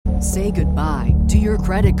Say goodbye to your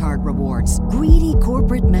credit card rewards. Greedy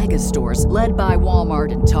corporate mega stores, led by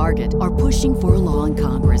Walmart and Target, are pushing for a law in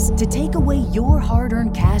Congress to take away your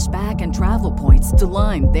hard-earned cash back and travel points to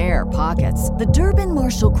line their pockets. The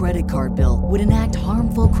Durbin-Marshall credit card bill would enact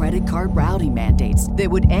harmful credit card routing mandates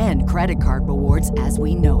that would end credit card rewards as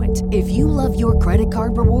we know it. If you love your credit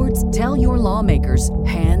card rewards, tell your lawmakers,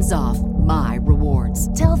 hands off my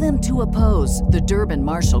rewards. Tell them to oppose the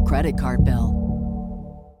Durbin-Marshall credit card bill.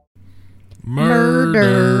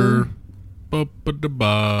 Murder.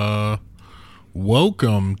 Ba-ba-da-ba.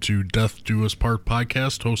 Welcome to Death Do Us Part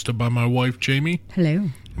podcast, hosted by my wife, Jamie. Hello.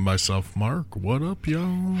 And myself, Mark. What up,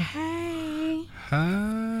 y'all? Hi.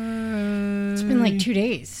 Hi. It's been like 2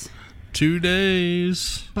 days. 2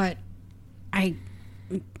 days. But I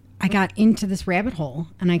got into this rabbit hole,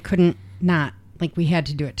 and I couldn't not. Like, we had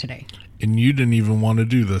to do it today. And you didn't even want to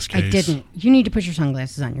do this case. I didn't. You need to put your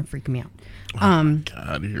sunglasses on. You're freaking me out. Oh, my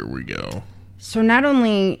God. Here we go. So not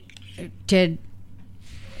only did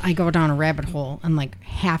I go down a rabbit hole and, like,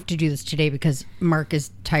 have to do this today because Mark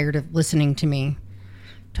is tired of listening to me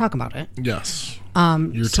talk about it. Yes.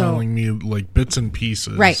 You're telling me, like, bits and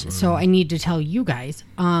pieces. Right. So I need to tell you guys.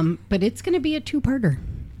 But it's going to be a two-parter.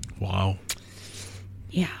 Wow.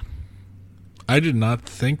 Yeah. I did not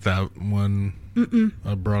think that when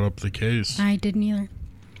I brought up the case. I didn't either.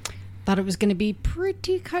 Thought it was going to be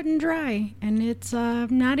pretty cut and dry, and it's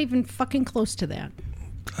not even fucking close to that.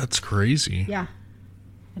 That's crazy. Yeah,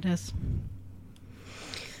 it is.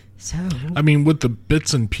 So, I mean, with the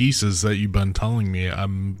bits and pieces that you've been telling me,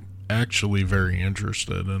 I'm actually very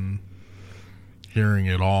interested in hearing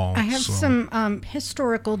it all. I have some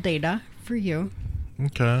historical data for you.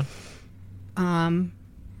 Okay.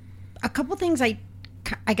 A couple things I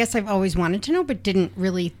guess I've always wanted to know, but didn't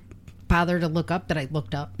really bother to look up that I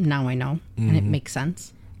looked up. Now I know, and it makes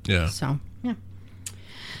sense. Yeah. So, yeah.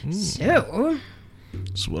 So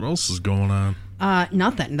what else is going on?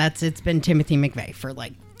 Nothing. It's been Timothy McVeigh for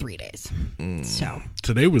like 3 days. So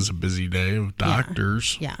Today was a busy day of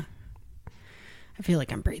doctors. Yeah. I feel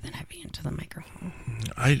like I'm breathing heavy into the microphone.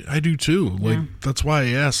 I do too. Like, that's why I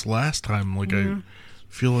asked last time. Like, I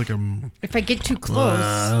feel like I'm... If I get too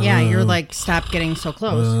close, you're like, stop getting so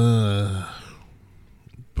close.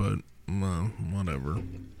 But, whatever.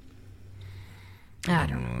 I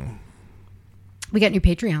don't know. We got new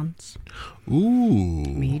Patreons.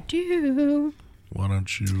 Ooh. We do. Why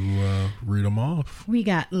don't you read them off? We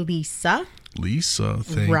got Lisa. Lisa,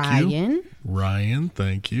 thank you. Ryan,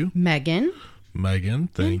 thank you. Megan,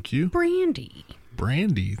 thank you. Brandy,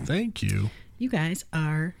 thank you. You guys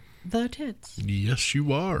are the tits. Yes,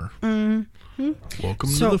 you are. Mm-hmm. Welcome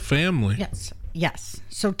to the family. Yes.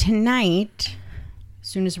 So tonight, as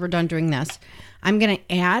soon as we're done doing this, I'm going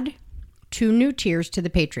to add 2 new tiers to the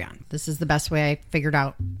Patreon. This is the best way I figured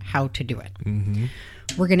out how to do it. Mm-hmm.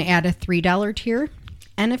 We're going to add a $3 tier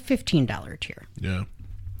and a $15 tier. Yeah.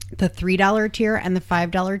 The $3 tier and the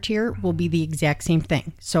 $5 tier will be the exact same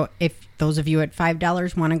thing. So if those of you at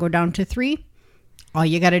 $5 want to go down to $3, all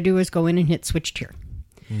you got to do is go in and hit switch tier.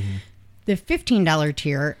 Mm-hmm. The $15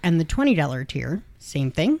 tier and the $20 tier,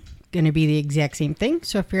 same thing. Going to be the exact same thing.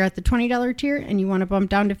 So if you're at the $20 tier and you want to bump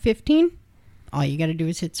down to $15, all you got to do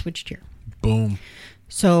is hit switch tier. Boom.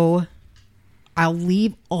 So I'll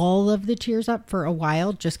leave all of the tiers up for a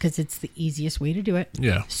while just because it's the easiest way to do it.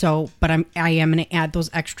 Yeah. So, but I am going to add those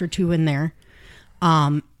extra 2 in there.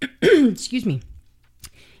 Excuse me.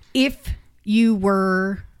 If you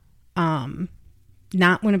were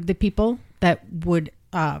not one of the people that would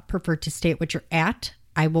prefer to stay at what you're at,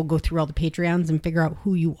 I will go through all the Patreons and figure out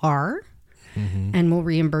who you are, and we'll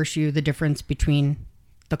reimburse you the difference between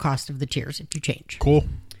the cost of the tiers if you change. Cool.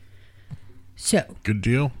 So, good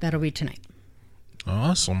deal. That'll be tonight.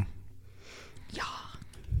 Awesome. Yeah.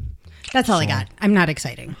 That's all I got. I'm not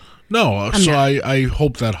exciting. No, I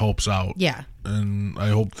hope that helps out. Yeah. And I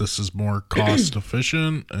hope this is more cost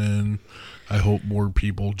efficient, and I hope more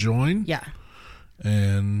people join. Yeah.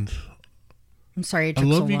 And I'm sorry it took I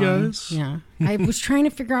love so you long. guys. Yeah. I was trying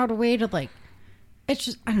to figure out a way to, like, it's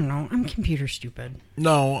just, I don't know. I'm computer stupid.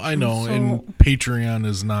 No, I know. And Patreon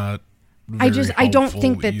is not very I don't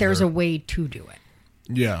think that either. there's a way to do it.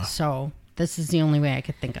 Yeah. So this is the only way I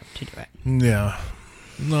could think of to do it. Yeah.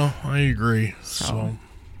 No, I agree. So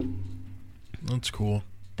that's cool.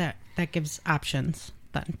 That gives options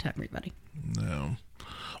then to everybody. No.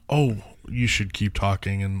 Oh, you should keep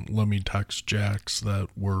talking and let me text Jax that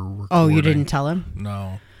we're recording. Oh, you didn't tell him?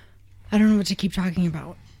 No. I don't know what to keep talking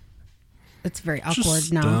about. It's very awkward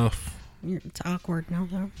just now. Stuff. It's awkward now,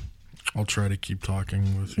 though. I'll try to keep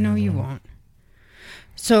talking with you. No, you won't.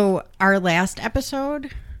 So our last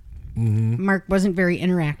episode, Mark wasn't very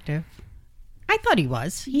interactive. I thought he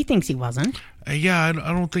was. He thinks he wasn't. Yeah, I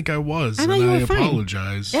don't think I was. I thought you were fine.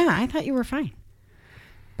 Apologize. Yeah, I thought you were fine.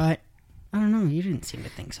 But I don't know. You didn't seem to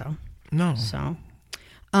think so. No.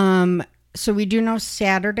 So we do know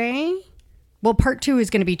Saturday. Well, part 2 is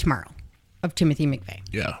going to be tomorrow of Timothy McVeigh.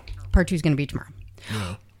 Yeah. Part 2 is going to be tomorrow.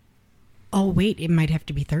 Yeah. Oh, wait. It might have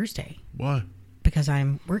to be Thursday. Why? Because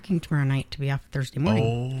I'm working tomorrow night to be off Thursday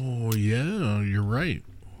morning. Oh, yeah. You're right.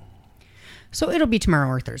 So it'll be tomorrow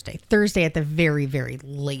or Thursday. Thursday at the very, very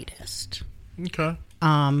latest. Okay.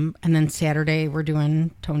 And then Saturday we're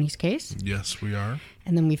doing Tony's case. Yes, we are.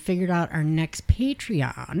 And then we figured out our next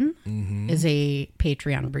Patreon is a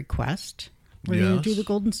Patreon request. We're going to do the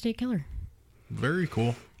Golden State Killer. Very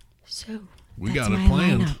cool. So we got it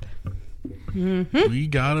planned. We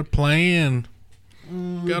got a plan.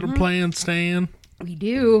 Got a plan, Stan. We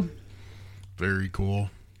do. Very cool.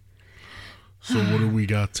 So what do we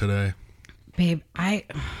got today? Babe,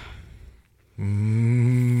 it's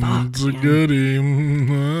a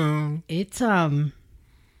goodie. It's I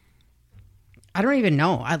don't even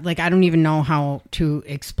know. I don't even know how to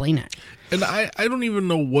explain it. And I don't even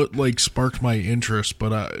know what sparked my interest,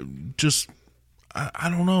 but I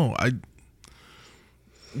don't know. I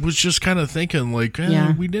was just kind of thinking we've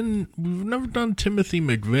never done Timothy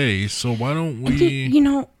McVeigh, so why don't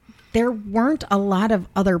we? There weren't a lot of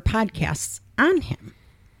other podcasts on him.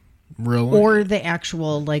 Really? Or the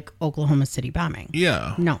actual Oklahoma City bombing.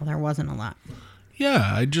 Yeah. No, there wasn't a lot.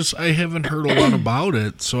 Yeah, I haven't heard a lot about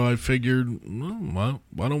it, so I figured, why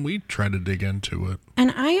don't we try to dig into it?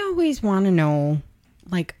 And I always want to know,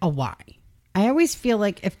 a why. I always feel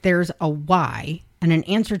like if there's a why and an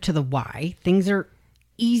answer to the why, things are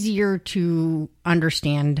easier to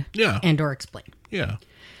understand and or explain. Yeah.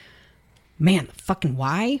 Man, the fucking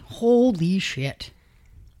why? Holy shit.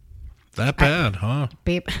 That bad, huh?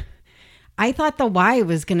 Babe, I thought the why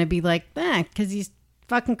was going to be because he's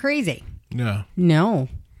fucking crazy. Yeah. No.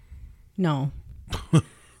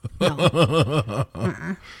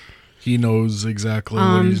 He knows exactly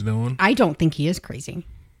what he's doing. I don't think he is crazy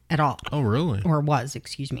at all. Oh, really? Or was,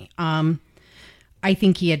 excuse me. I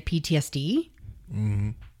think he had PTSD. Mm-hmm.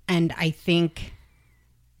 And I think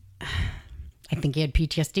he had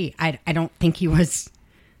PTSD. I don't think he was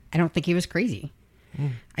crazy.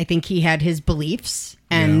 Mm. I think he had his beliefs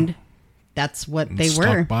and that's what they were.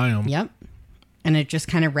 Stuck by him. Yep. And it just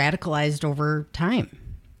kind of radicalized over time.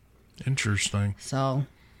 Interesting. So.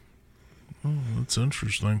 Oh, that's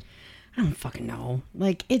interesting. I don't fucking know.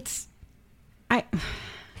 I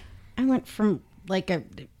went from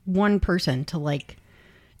one person to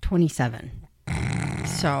 27.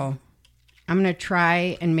 So I'm going to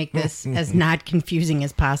try and make this as not confusing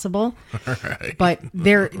as possible. All right. But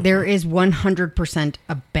there is 100%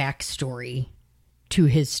 a backstory to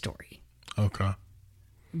his story. Okay.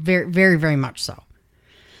 Very, very, very much so.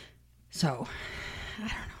 So, I don't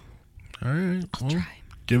know. All right. I'll try.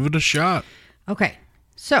 Give it a shot. Okay.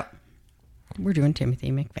 So, we're doing Timothy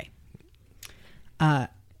McVeigh.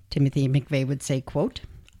 Timothy McVeigh would say, quote,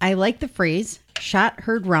 "I like the phrase, shot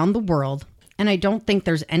heard round the world, and I don't think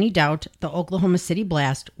there's any doubt the Oklahoma City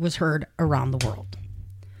blast was heard around the world."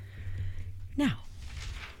 Now.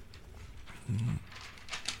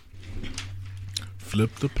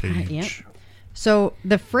 Flip the page. Yep. So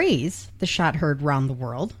the phrase, the shot heard round the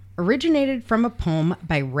world, originated from a poem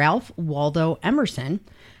by Ralph Waldo Emerson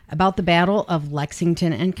about the Battle of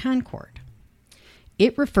Lexington and Concord.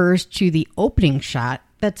 It refers to the opening shot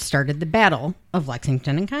that started the Battle of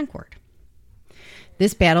Lexington and Concord.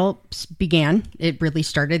 This battle it really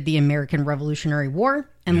started the American Revolutionary War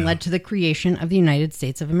and led to the creation of the United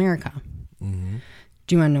States of America. Mm-hmm.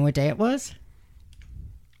 Do you want to know what day it was?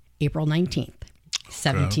 April 19th,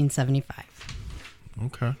 1775.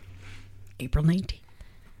 Okay. April 19th.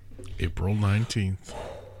 April 19th.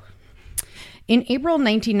 In April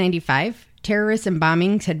 1995, terrorists and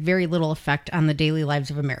bombings had very little effect on the daily lives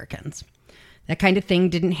of Americans. That kind of thing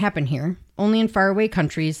didn't happen here, only in faraway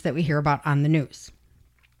countries that we hear about on the news.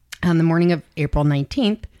 On the morning of April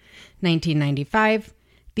 19th, 1995,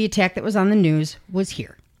 the attack that was on the news was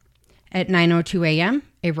here. At 9:02 a.m.,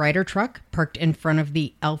 a Ryder truck parked in front of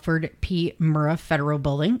the Alfred P. Murrah Federal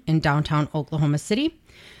Building in downtown Oklahoma City,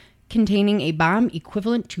 containing a bomb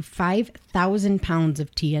equivalent to 5,000 pounds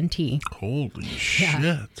of TNT. Holy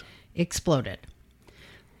shit. Exploded.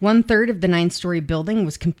 1/3 of the 9-story building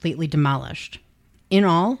was completely demolished. In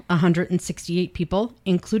all, 168 people,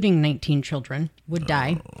 including 19 children, would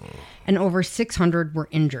die, and over 600 were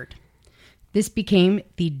injured. This became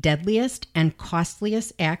the deadliest and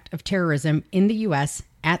costliest act of terrorism in the U.S.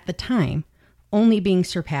 at the time, only being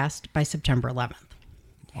surpassed by September 11th.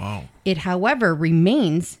 Wow. It, however,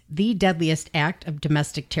 remains the deadliest act of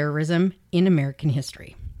domestic terrorism in American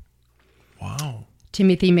history. Wow.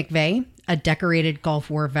 Timothy McVeigh, a decorated Gulf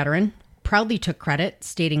War veteran, proudly took credit,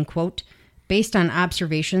 stating, quote, "Based on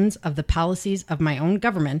observations of the policies of my own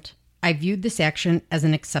government, I viewed this action as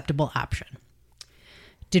an acceptable option."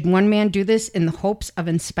 Did one man do this in the hopes of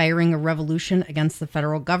inspiring a revolution against the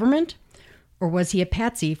federal government? Or was he a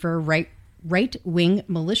patsy for a right-wing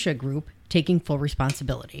militia group taking full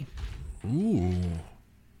responsibility? Ooh.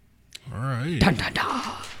 All right. Dun, dun,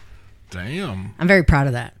 dun. Damn. I'm very proud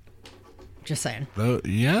of that. Just saying.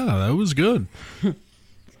 That was good.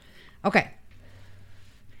 Okay.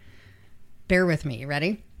 Bear with me. You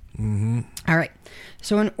ready? Mm-hmm. All right.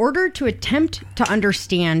 So in order to attempt to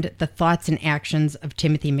understand the thoughts and actions of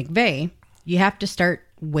Timothy McVeigh, you have to start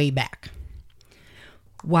way back.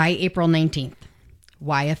 Why April 19th?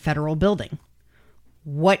 Why a federal building?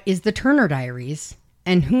 What is the Turner Diaries?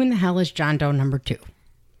 And who in the hell is John Doe number 2?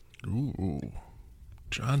 Ooh.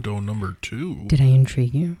 John Doe number 2. Did I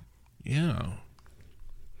intrigue you? Yeah.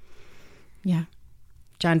 Yeah.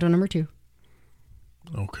 John Doe number 2.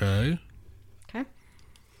 Okay. Okay.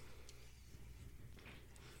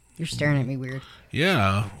 You're staring at me weird.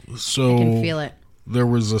 Yeah. So I can feel it. There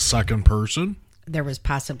was a second person? There was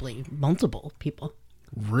possibly multiple people.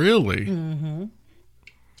 Really? Mm-hmm.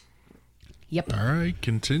 Yep. All right,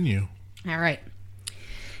 continue. All right.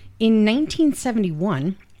 In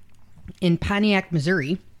 1971, in Pontiac,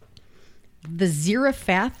 Missouri, the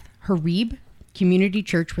Zarephath Harib Community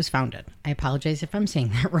Church was founded. I apologize if I'm saying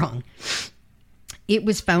that wrong. It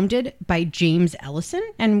was founded by James Ellison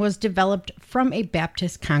and was developed from a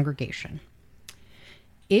Baptist congregation.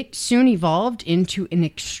 It soon evolved into an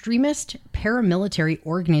extremist paramilitary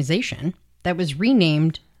organization that was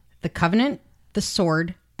renamed the Covenant, the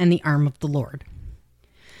Sword, and the Arm of the Lord.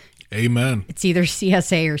 Amen. It's either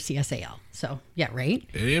CSA or CSAL. So, yeah, right?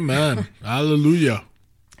 Amen. Hallelujah.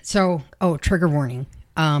 So, trigger warning.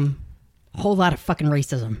 Whole lot of fucking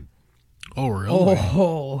racism. Oh, really?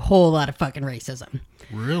 Whole lot of fucking racism.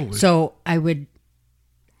 Really? So, I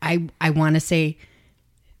want to say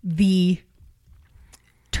the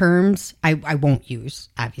terms I won't use,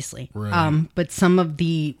 obviously. Right. But some of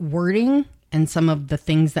the wording and some of the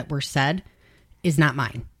things that were said is not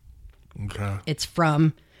mine. Okay. It's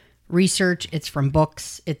from research. It's from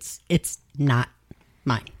books. It's not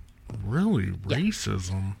mine. Really?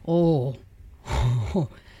 Racism? Oh,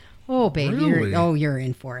 baby. Really? You're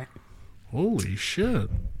in for it. Holy shit.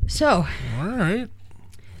 So, all right.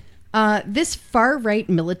 This far-right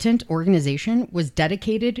militant organization was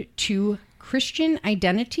dedicated to Christian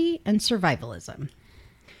identity and survivalism.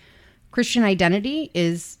 Christian identity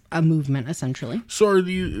is a movement, essentially. So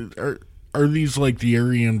are these like the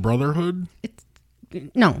Aryan Brotherhood?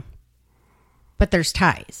 No, but there's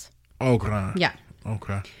ties. Okay. Yeah.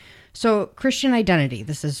 Okay. So Christian identity,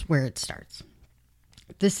 this is where it starts.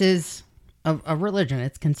 This is a religion.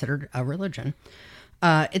 It's considered a religion.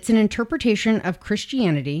 It's an interpretation of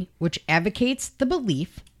Christianity which advocates the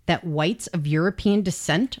belief that whites of European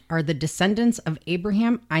descent are the descendants of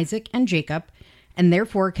Abraham, Isaac, and Jacob, and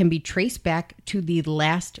therefore can be traced back to the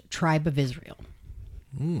last tribe of Israel.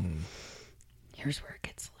 Here's where it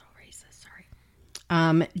gets a little racist.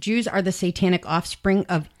 Sorry. Jews are the satanic offspring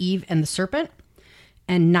of Eve and the serpent,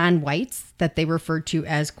 and non-whites that they referred to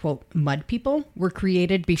as, quote, mud people were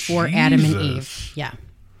created before Adam and Eve. Yeah.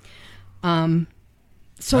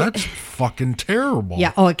 So that's fucking terrible.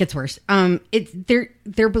 Yeah. Oh, it gets worse.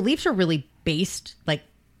 Their beliefs are really based like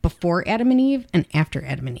before Adam and Eve and after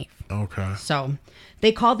Adam and Eve. Okay. So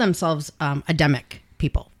they call themselves Adamic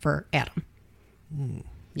people for Adam.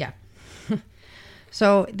 Yeah.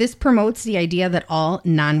 So this promotes the idea that all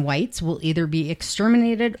non-whites will either be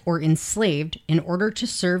exterminated or enslaved in order to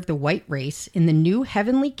serve the white race in the new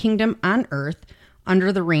heavenly kingdom on earth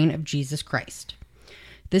under the reign of Jesus Christ.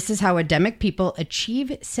 This is how Adamic people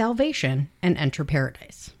achieve salvation and enter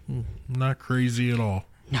paradise. Not crazy at all.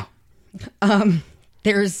 No.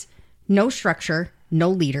 There's no structure, no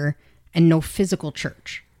leader, and no physical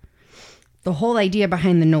church. The whole idea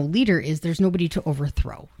behind the no leader is there's nobody to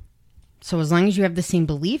overthrow. So as long as you have the same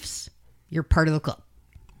beliefs, you're part of the club.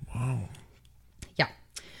 Wow. Yeah.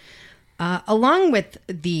 Along with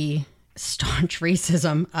the staunch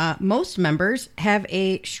racism, most members have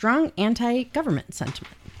a strong anti-government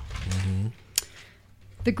sentiment. Mm-hmm.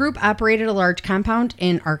 The group operated a large compound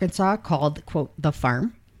in Arkansas called, quote, the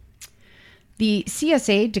Farm. The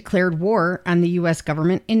CSA declared war on the U.S.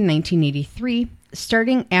 government in 1983,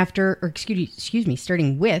 starting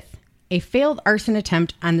with a failed arson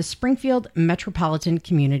attempt on the Springfield Metropolitan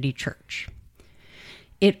Community Church.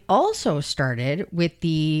 It also started with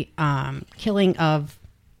the killing of,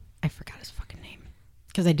 I forgot his fucking name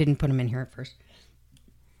because I didn't put him in here at first.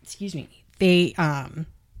 Excuse me. They,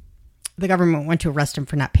 the government went to arrest him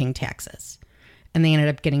for not paying taxes, and they ended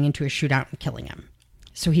up getting into a shootout and killing him.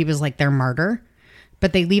 So he was like their martyr,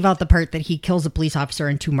 but they leave out the part that he kills a police officer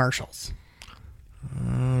and 2 marshals.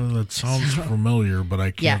 That sounds familiar, but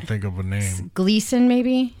I can't think of a name. Gleason,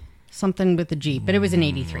 maybe? Something with a G, but it was in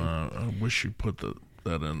 83. I wish you put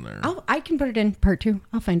that in there. Oh, I can put it in part 2.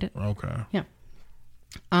 I'll find it. Okay. Yeah.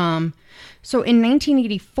 So in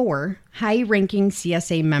 1984, high-ranking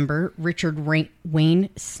CSA member Richard Wayne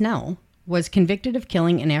Snell was convicted of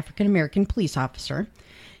killing an African-American police officer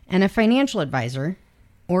and a financial advisor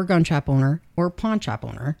or gun shop owner or pawn shop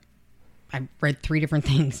owner. I read 3 different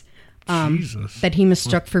things. Jesus. That he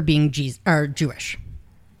mistook for being Jewish.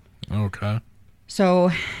 Okay.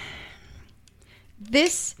 So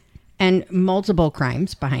this and multiple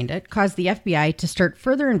crimes behind it caused the FBI to start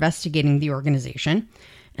further investigating the organization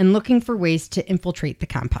and looking for ways to infiltrate the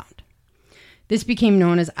compound. This became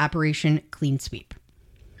known as Operation Clean Sweep.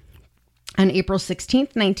 On April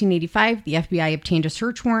 16th, 1985, the FBI obtained a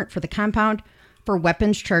search warrant for the compound for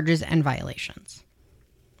weapons charges and violations.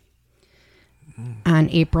 On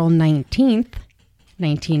April 19th,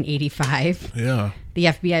 1985, the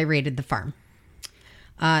FBI raided the farm.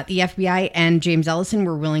 The FBI and James Ellison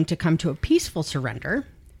were willing to come to a peaceful surrender,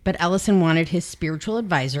 but Ellison wanted his spiritual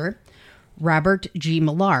advisor, Robert G.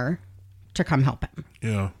 Millar, to come help him.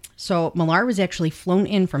 Yeah. So Millar was actually flown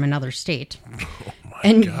in from another state.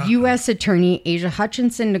 And God. U.S. Attorney Asia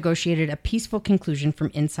Hutchinson negotiated a peaceful conclusion from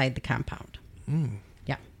inside the compound.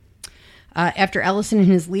 Yeah. After Ellison and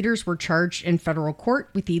his leaders were charged in federal court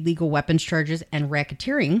with illegal weapons charges and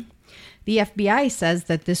racketeering, the FBI says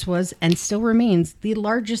that this was and still remains the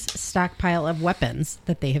largest stockpile of weapons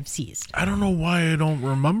that they have seized. I don't know why I don't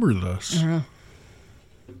remember this. Yeah.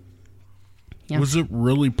 Was it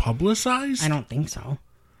really publicized? I don't think so.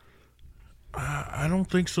 I don't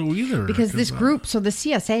think so either. Because this group, so the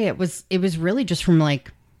CSA, it was really just from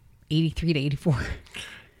like 83 to 84.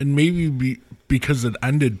 And maybe because it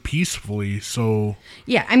ended peacefully, so...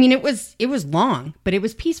 Yeah, I mean, it was long, but it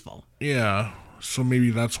was peaceful. Yeah, so maybe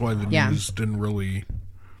that's why the news didn't really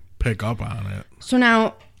pick up on it. So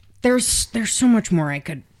now, there's so much more I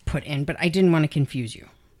could put in, but I didn't want to confuse you.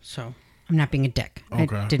 So, I'm not being a dick.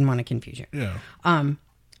 Okay. I didn't want to confuse you. Yeah.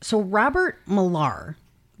 So, Robert Millar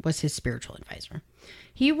was his spiritual advisor.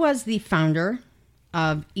 He was the founder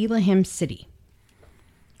of Elohim City.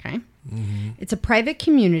 Okay? Mm-hmm. It's a private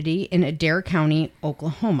community in Adair County,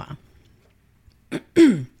 Oklahoma.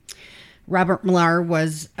 Robert Millar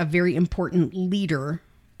was a very important leader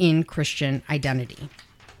in Christian identity.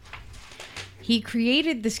 He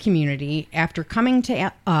created this community after coming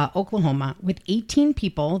to Oklahoma with 18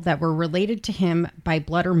 people that were related to him by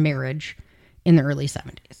blood or marriage in the early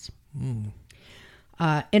 70s.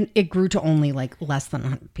 And it grew to only like less than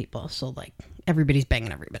 100 people. So like everybody's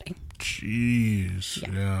banging everybody. Jeez.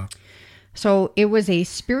 Yeah. So it was a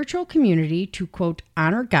spiritual community to, quote,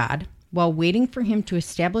 honor God while waiting for him to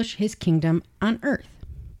establish his kingdom on earth.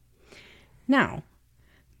 Now,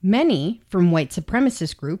 many from white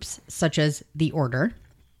supremacist groups, such as the Order,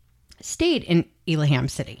 stayed in Elohim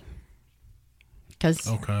City. Because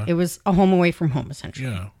it was a home away from home, essentially.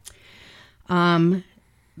 Yeah.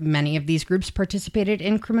 Many of these groups participated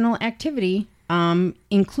in criminal activity,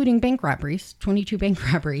 including bank robberies, 22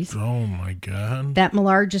 bank robberies. Oh, my God. That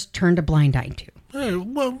Millar just turned a blind eye to. Hey,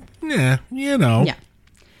 well, yeah, you know. Yeah.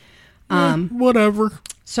 Whatever.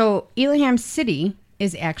 So, Elohim City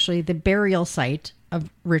is actually the burial site of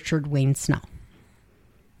Richard Wayne Snell.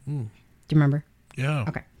 Do you remember? Yeah.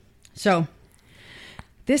 Okay. So,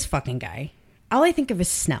 this fucking guy, all I think of is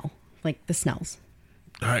Snell, like the Snells.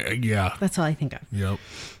 Yeah. That's all I think of. Yep.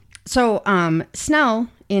 So, Snell,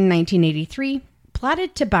 in 1983,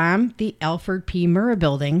 plotted to bomb the Alfred P. Murrah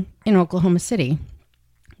building in Oklahoma City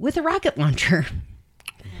with a rocket launcher.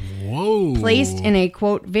 Whoa. Placed in a,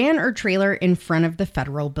 quote, van or trailer in front of the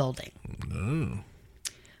federal building.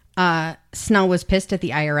 Snell was pissed at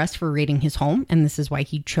the IRS for raiding his home, and this is why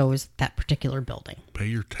he chose that particular building. Pay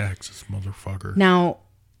your taxes, motherfucker. Now,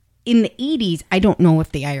 in the 80s, I don't know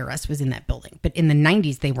if the IRS was in that building, but in the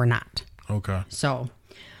 90s, they were not. Okay. So,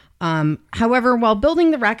 however, while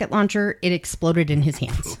building the rocket launcher, it exploded in his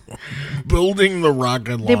hands. Building the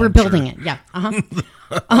rocket launcher. They were building it, yeah.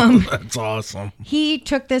 That's awesome. He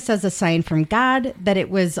took this as a sign from God that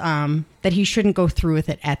it was that he shouldn't go through with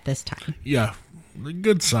it at this time. Yeah. A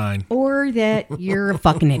good sign. Or that you're a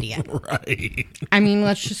fucking idiot. Right. I mean,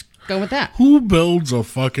 let's just go with that. Who builds a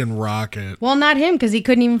fucking rocket? Well, not him, because he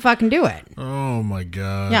couldn't even fucking do it. Oh, my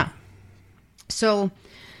God. Yeah. So,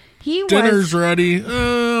 Dinner's ready.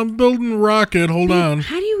 I'm building a rocket. Hold on.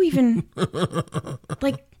 How do you even,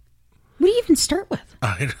 like, what do you even start with?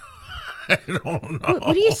 I don't know.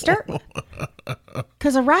 What do you start with?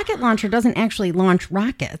 Because a rocket launcher doesn't actually launch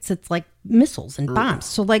rockets. It's like missiles and bombs.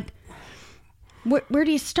 So, like, where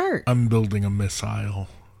do you start? I'm building a missile.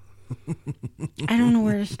 I don't know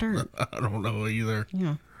where to start. I don't know either.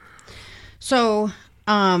 Yeah. So,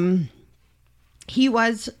 he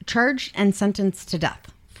was charged and sentenced to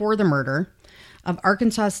death for the murder of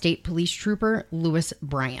Arkansas State Police Trooper Lewis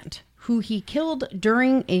Bryant, who he killed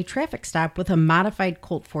during a traffic stop with a modified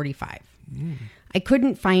Colt 45. I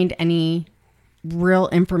couldn't find any real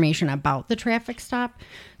information about the traffic stop,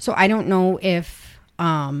 so I don't know if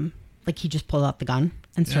like he just pulled out the gun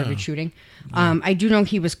and started shooting. I do know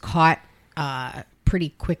he was caught pretty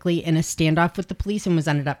quickly in a standoff with the police and was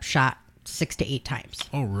ended up shot 6 to 8 times.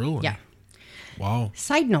 Oh, really? Yeah. Wow.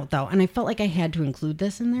 Side note, though, and I felt like I had to include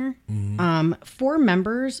this in there. 4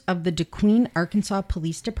 members of the DeQueen, Arkansas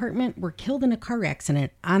Police Department were killed in a car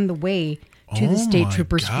accident on the way to the state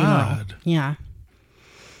trooper's funeral. Yeah.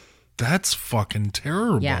 That's fucking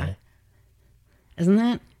terrible. Yeah. Isn't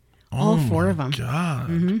that? All 4 of them. God.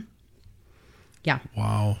 Mm-hmm. Yeah.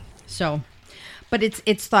 Wow. So, but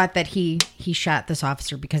it's thought that he shot this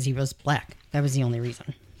officer because he was black. That was the only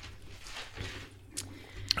reason.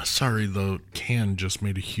 Sorry, the can just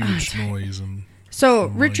made a huge noise. And so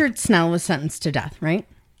Richard Snell was sentenced to death, right?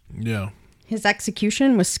 Yeah. His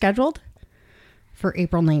execution was scheduled for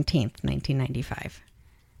April 19th, 1995.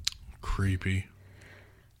 Creepy.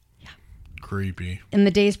 Yeah. Creepy. In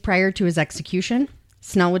the days prior to his execution,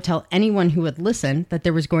 Snell would tell anyone who would listen that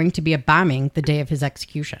there was going to be a bombing the day of his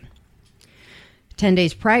execution. 10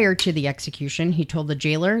 days prior to the execution, he told the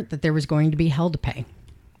jailer that there was going to be hell to pay.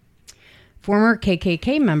 Former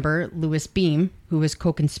KKK member Louis Beam, who was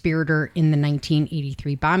co-conspirator in the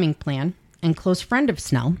 1983 bombing plan and close friend of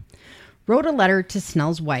Snell, wrote a letter to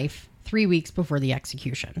Snell's wife 3 weeks before the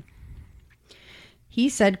execution. He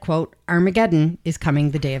said, quote, "Armageddon is coming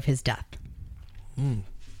the day of his death."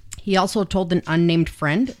 He also told an unnamed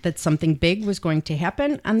friend that something big was going to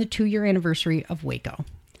happen on the 2-year anniversary of Waco.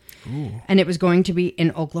 Ooh. And it was going to be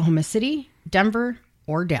in Oklahoma City, Denver,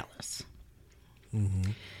 or Dallas.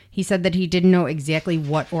 Mm-hmm. He said that he didn't know exactly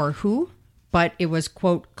what or who, but it was,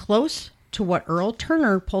 quote, close to what Earl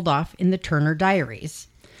Turner pulled off in the Turner Diaries.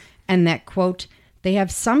 And that, quote, "They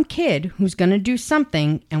have some kid who's going to do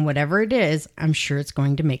something, and whatever it is, I'm sure it's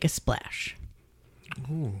going to make a splash."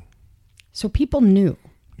 Ooh. So people knew.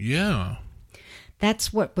 Yeah.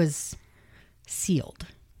 That's what was sealed,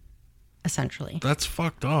 essentially. That's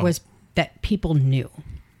fucked up. Was that people knew.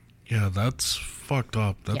 Yeah, that's fucked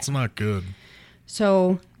up. That's not good.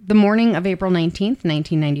 So the morning of April 19th,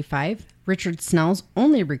 1995, Richard Snell's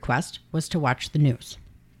only request was to watch the news.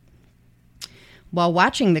 While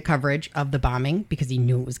watching the coverage of the bombing, because he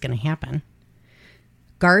knew it was going to happen,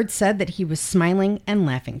 guards said that he was smiling and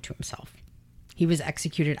laughing to himself. He was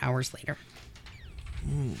executed hours later.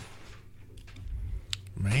 Ooh.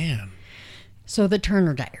 Man. So the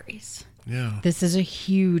Turner Diaries. Yeah. This is a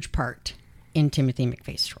huge part in Timothy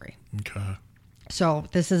McVeigh's story. Okay. So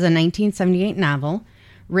this is a 1978 novel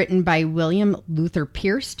written by William Luther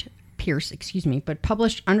Pierce, but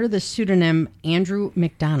published under the pseudonym Andrew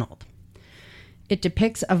MacDonald. It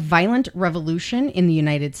depicts a violent revolution in the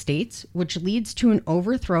United States, which leads to an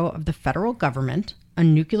overthrow of the federal government, a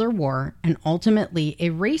nuclear war, and ultimately a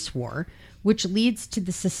race war, which leads to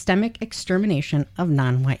the systemic extermination of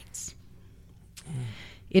non-whites.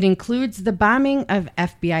 It includes the bombing of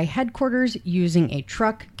FBI headquarters using a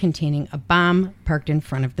truck containing a bomb parked in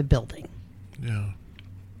front of the building. Yeah.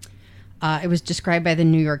 It was described by the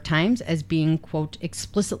New York Times as being, quote,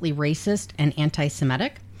 explicitly racist and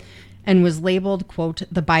anti-Semitic, and was labeled, quote,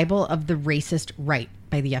 the Bible of the racist right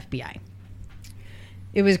by the FBI.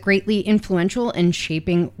 It was greatly influential in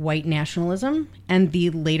shaping white nationalism and the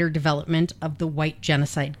later development of the white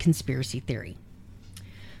genocide conspiracy theory.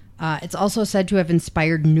 It's also said to have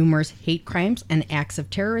inspired numerous hate crimes and acts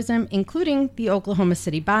of terrorism, including the Oklahoma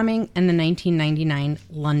City bombing and the 1999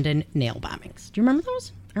 London nail bombings. Do you remember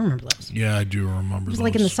those? I remember those. Yeah, I do remember those. It was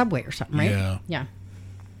like in the subway or something, right? Yeah. Yeah.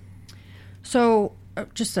 So,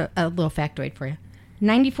 just a little factoid for you.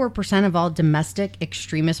 94% of all domestic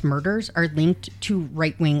extremist murders are linked to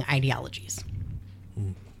right-wing ideologies.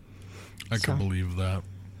 I can believe that.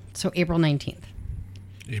 So, April 19th.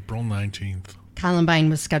 April 19th. Columbine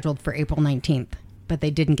was scheduled for April 19th, but they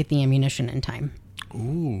didn't get the ammunition in time.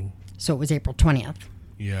 Ooh. So it was April 20th.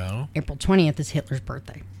 Yeah. April 20th is Hitler's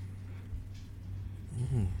birthday.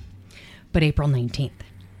 But April 19th.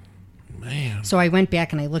 Man. So I went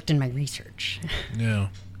back and I looked in my research. Yeah.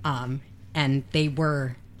 And they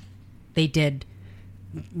did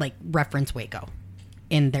like reference Waco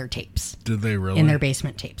in their tapes. Did they really? In their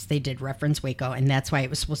basement tapes. They did reference Waco, and that's why it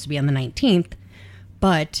was supposed to be on the 19th.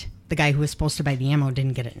 But the guy who was supposed to buy the ammo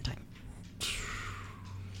didn't get it in time.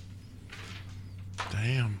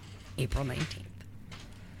 Damn. April 19th.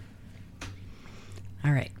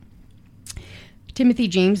 All right. Timothy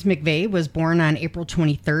James McVeigh was born on April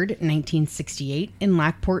 23rd, 1968 in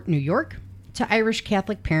Lockport, New York, to Irish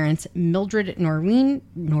Catholic parents Mildred Noreen,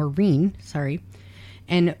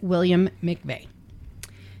 and William McVeigh.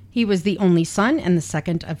 He was the only son and the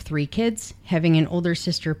second of 3 kids, having an older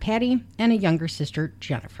sister, Patty, and a younger sister,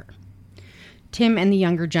 Jennifer. Tim and the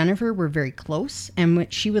younger Jennifer were very close, and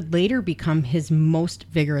she would later become his most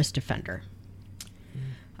vigorous defender.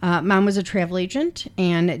 Mom was a travel agent,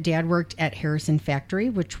 and Dad worked at Harrison Factory,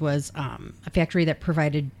 which was a factory that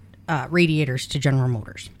provided radiators to General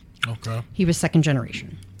Motors. Okay. He was second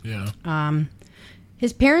generation. Yeah.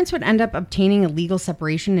 His parents would end up obtaining a legal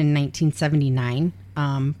separation in 1979,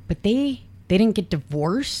 but they didn't get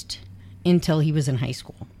divorced until he was in high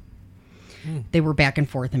school. They were back and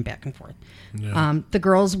forth and back and forth. Yeah. The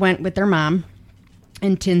girls went with their mom,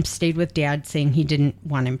 and Tim stayed with Dad, saying he didn't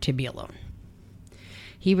want him to be alone.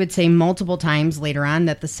 He would say multiple times later on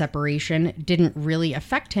that the separation didn't really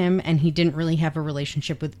affect him, and he didn't really have a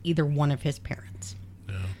relationship with either one of his parents.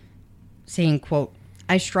 Yeah. Saying, quote,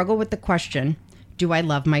 "I struggle with the question, do I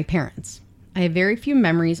love my parents? I have very few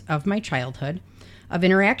memories of my childhood, of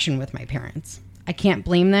interaction with my parents. I can't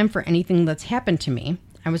blame them for anything that's happened to me.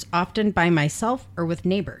 I was often by myself or with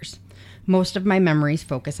neighbors. Most of my memories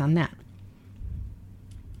focus on that."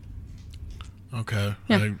 Okay.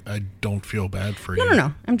 Yeah. I don't feel bad for you.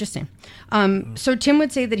 No. I'm just saying. So Tim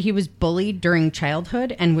would say that he was bullied during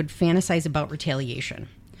childhood and would fantasize about retaliation.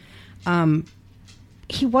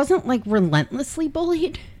 He wasn't like relentlessly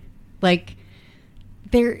bullied. Like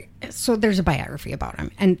there's a biography about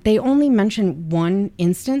him, and they only mention one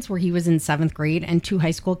instance where he was in 7th grade and 2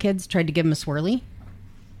 high school kids tried to give him a swirly.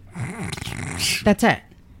 That's it.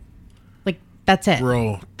 That's it.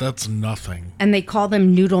 Bro, that's nothing. And they called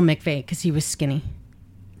him Noodle McVeigh because he was skinny.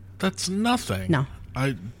 That's nothing. No.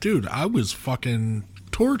 I was fucking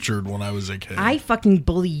tortured when I was a kid. I fucking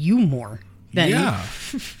bully you more than... Yeah.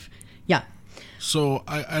 Yeah. So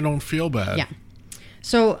I don't feel bad. Yeah.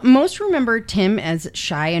 So most remember Tim as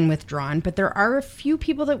shy and withdrawn, but there are a few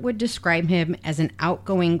people that would describe him as an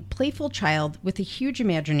outgoing, playful child with a huge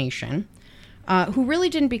imagination who really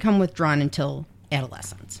didn't become withdrawn until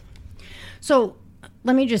adolescence. So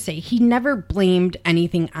let me just say, he never blamed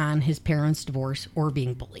anything on his parents' divorce or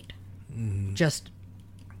being bullied. Mm-hmm. Just,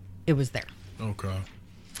 it was there. Okay.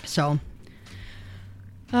 So,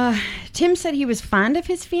 Tim said he was fond of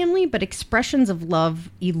his family, but expressions of love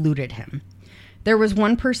eluded him. There was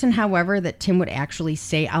one person, however, that Tim would actually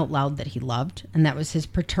say out loud that he loved, and that was his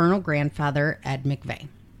paternal grandfather, Ed McVeigh.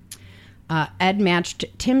 Ed matched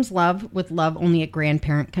Tim's love with love only a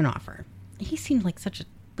grandparent can offer. He seemed like such a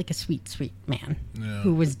sweet, sweet man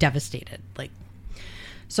who was devastated.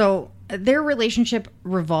 So their relationship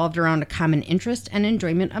revolved around a common interest and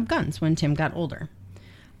enjoyment of guns when Tim got older.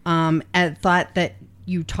 Ed thought that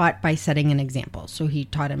you taught by setting an example. So he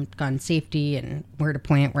taught him gun safety and where to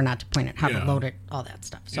point it, where not to point it, how to load it, all that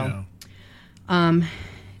stuff. So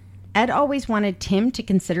Ed always wanted Tim to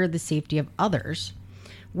consider the safety of others,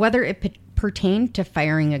 whether it pertained to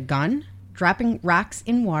firing a gun, dropping rocks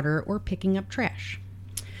in water, or picking up trash.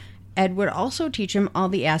 Ed would also teach him all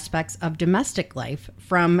the aspects of domestic life,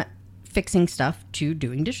 from fixing stuff to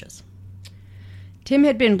doing dishes. Tim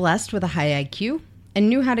had been blessed with a high IQ and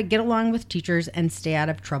knew how to get along with teachers and stay out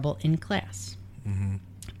of trouble in class. Mm-hmm.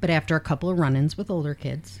 But after a couple of run-ins with older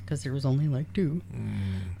kids, because there was only 2,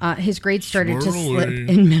 his grades started to slip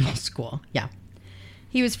in middle school. Yeah.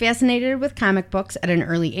 He was fascinated with comic books at an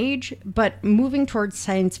early age, but moving towards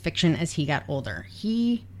science fiction as he got older.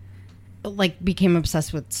 He became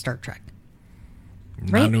obsessed with Star Trek.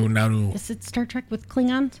 Right? Nanu. Is it Star Trek with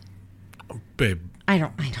Klingons? Babe. I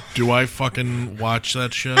don't. Do I fucking watch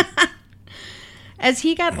that shit? As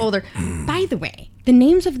he got older, by the way, the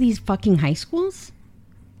names of these fucking high schools,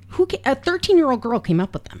 a 13-year-old girl came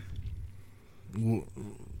up with them.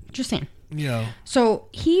 Just saying. Yeah. So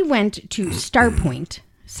he went to Starpoint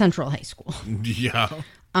Central High School. Yeah.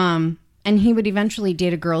 And he would eventually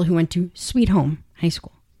date a girl who went to Sweet Home High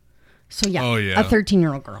School. So yeah, a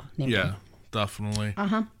 13-year-old girl named him. Definitely.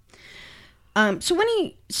 So when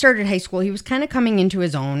he started high school, he was kind of coming into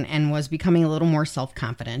his own and was becoming a little more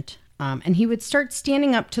self-confident. And he would start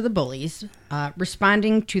standing up to the bullies,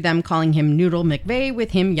 responding to them calling him Noodle McVeigh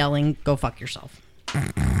with him yelling, "Go fuck yourself."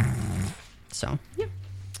 So, yeah.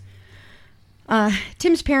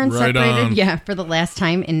 Tim's parents separated, for the last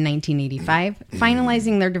time in 1985,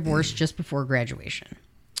 finalizing their divorce just before graduation.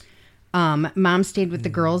 Mom stayed with the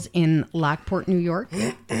girls in Lockport, New York.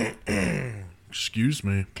 Excuse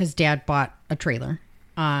me. Because Dad bought a trailer.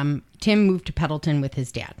 Tim moved to Pendleton with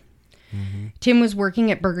his dad. Mm-hmm. Tim was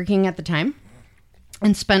working at Burger King at the time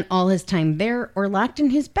and spent all his time there or locked in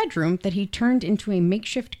his bedroom that he turned into a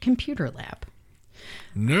makeshift computer lab.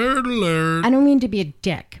 Nerd alert. I don't mean to be a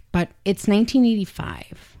dick, but it's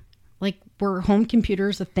 1985. Like, were home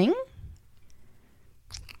computers a thing?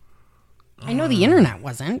 I know the internet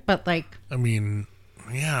wasn't, but like... I mean,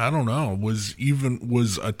 yeah, I don't know. Was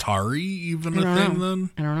Atari even a thing then?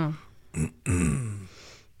 I don't know.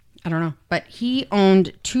 I don't know. But he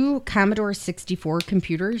owned 2 Commodore 64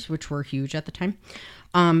 computers, which were huge at the time,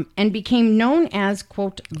 and became known as,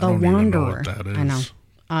 quote, the Wanderer. I know.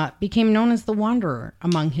 Became known as the Wanderer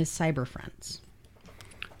among his cyber friends.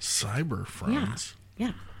 Cyber friends?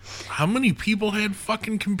 Yeah. How many people had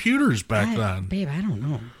fucking computers back then? Babe, I don't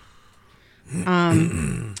know.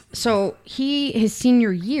 So his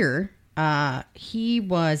senior year, he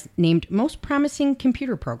was named most promising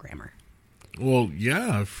computer programmer. Well,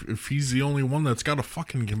 yeah, if he's the only one that's got a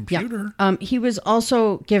fucking computer. Yeah. He was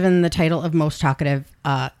also given the title of most talkative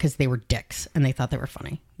because they were dicks and they thought they were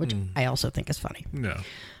funny, which I also think is funny. Yeah.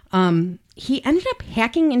 He ended up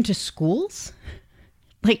hacking into schools,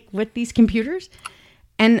 like with these computers,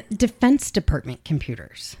 and Defense Department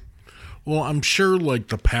computers. Well, I'm sure like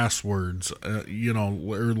the passwords, or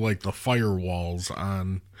like the firewalls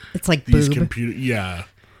on it's like these boob. computers. Yeah.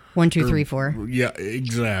 1, 2, 3, 4. Yeah,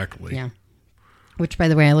 exactly. Yeah. Which, by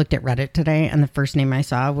the way, I looked at Reddit today, and the first name I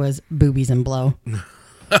saw was Boobies and Blow.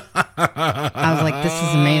 I was like, this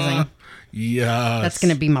is amazing. Yeah. That's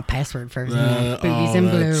going to be my password for everything. Boobies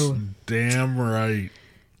and Blue. Damn right.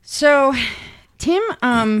 So, Tim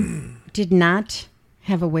did not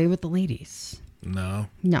have a way with the ladies. No.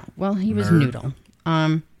 Well, he was Noodle.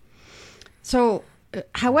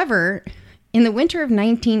 However, in the winter of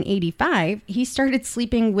 1985, he started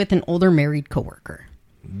sleeping with an older married coworker.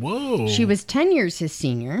 Whoa. She was 10 years his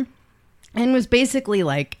senior and was basically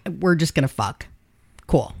like, we're just going to fuck.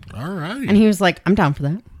 Cool. All right. And he was like, I'm down for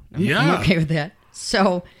that. I'm okay with that.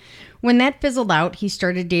 So when that fizzled out, he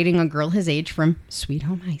started dating a girl his age from Sweet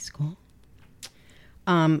Home High School,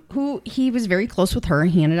 who he was very close with her.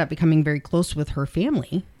 He ended up becoming very close with her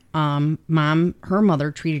family. Her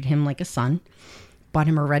mother treated him like a son, bought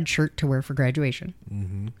him a red shirt to wear for graduation.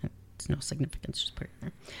 Mm-hmm. It's no significance, just put it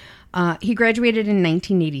there. He graduated in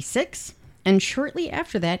 1986, and shortly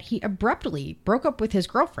after that, he abruptly broke up with his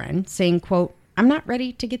girlfriend, saying, quote, "I'm not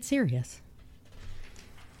ready to get serious.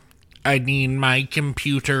 I need my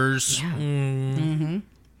computers." Yeah. Mm-hmm.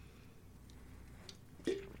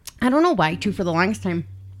 I don't know why, too, for the longest time,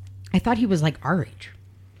 I thought he was like our age.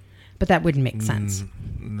 But that wouldn't make sense.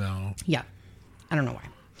 No. Yeah. I don't know why.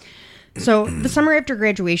 So, the summer after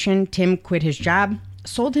graduation, Tim quit his job,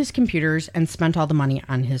 sold his computers, and spent all the money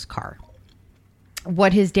on his car.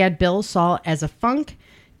 What his dad Bill saw as a funk,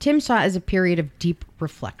 Tim saw as a period of deep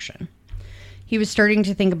reflection. He was starting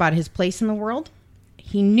to think about his place in the world.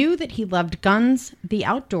 He knew that he loved guns, the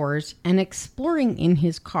outdoors, and exploring in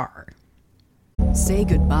his car. Say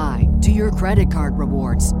goodbye to your credit card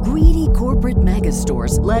rewards. Greedy corporate mega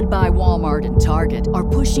stores, led by Walmart and Target, are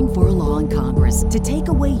pushing for a law in Congress to take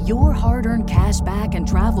away your hard-earned cash back and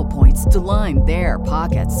travel points to line their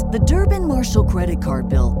pockets. The Durbin-Marshall credit card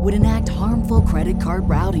bill would enact harmful credit card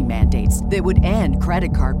routing mandates that would end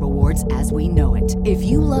credit card rewards as we know it. If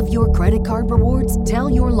you love your credit card rewards, tell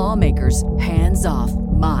your lawmakers, hands off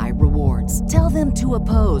my rewards. Tell them to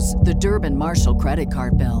oppose the Durbin-Marshall credit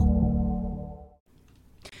card bill.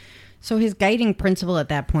 So his guiding principle at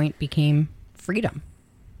that point became freedom,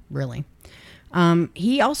 really.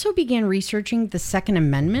 He also began researching the Second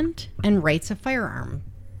Amendment and rights of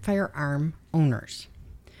firearm owners.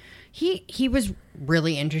 He was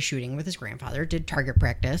really into shooting with his grandfather, did target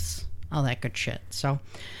practice, all that good shit. So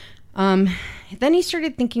then he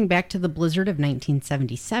started thinking back to the blizzard of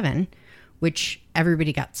 1977, which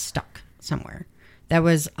everybody got stuck somewhere. That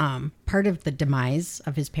was part of the demise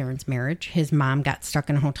of his parents' marriage. His mom got stuck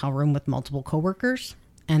in a hotel room with multiple coworkers,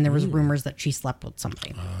 and there was rumors that she slept with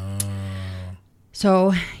somebody.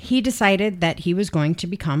 So he decided that he was going to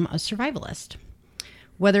become a survivalist.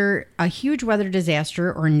 Whether a huge weather disaster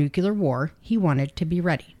or a nuclear war, he wanted to be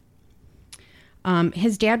ready.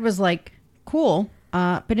 His dad was like, cool.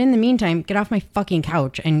 But in the meantime, get off my fucking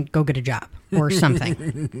couch and go get a job or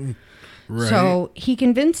something. Right. So he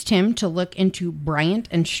convinced him to look into Bryant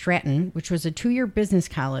and Stratton, which was a 2-year business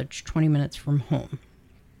college 20 minutes from home.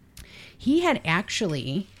 He had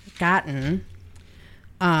actually gotten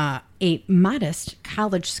a modest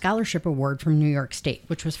college scholarship award from New York State,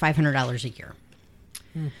 which was $500 a year.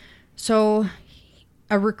 So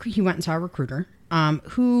he went and saw a recruiter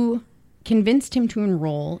who convinced him to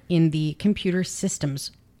enroll in the computer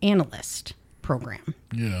systems analyst program.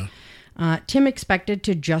 Yeah. Tim expected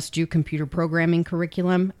to just do computer programming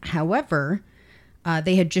curriculum. However,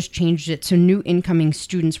 they had just changed it, so new incoming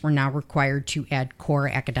students were now required to add core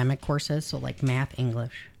academic courses, so like math,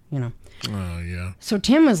 English, Oh, yeah. So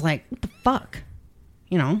Tim was like, what the fuck?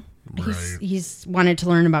 Right. He's wanted to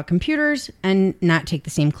learn about computers and not take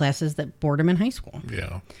the same classes that bored him in high school.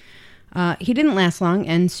 Yeah. He didn't last long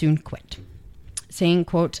and soon quit, saying,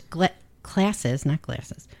 quote, classes, not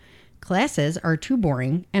glasses. Classes are too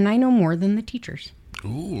boring, and I know more than the teachers.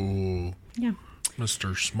 Ooh. Yeah.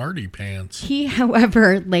 Mr. Smarty Pants. He,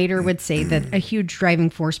 however, later would say that a huge driving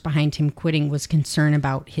force behind him quitting was concern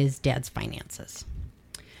about his dad's finances.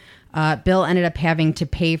 Bill ended up having to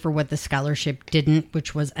pay for what the scholarship didn't,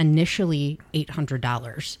 which was initially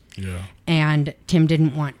 $800. Yeah. And Tim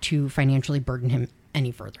didn't want to financially burden him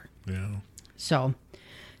any further. Yeah. So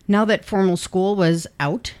now that formal school was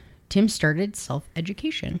out, Tim started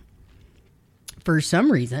self-education. For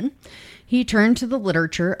some reason, he turned to the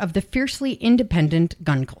literature of the fiercely independent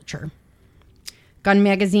gun culture. Gun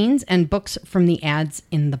magazines and books from the ads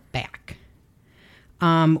in the back.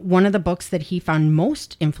 One of the books that he found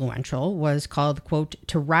most influential was called, quote,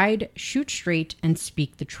 To Ride, Shoot Straight, and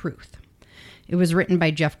Speak the Truth. It was written by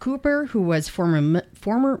Jeff Cooper, who was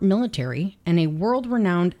former military and a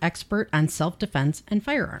world-renowned expert on self-defense and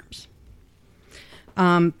firearms.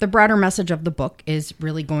 The broader message of the book is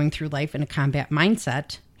really going through life in a combat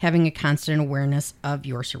mindset, having a constant awareness of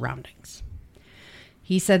your surroundings.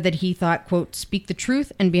 He said that he thought, quote, speak the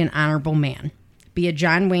truth and be an honorable man. Be a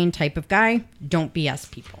John Wayne type of guy. Don't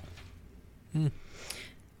BS people.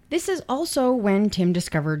 This is also when Tim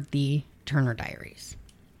discovered the Turner Diaries.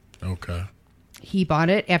 Okay. He bought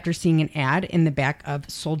it after seeing an ad in the back of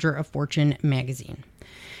Soldier of Fortune magazine.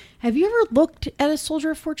 Have you ever looked at a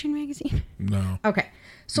Soldier of Fortune magazine? No. Okay.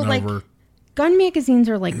 So Never. like gun magazines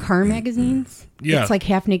are like car magazines. Yeah. It's like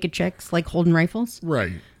half naked chicks like holding rifles.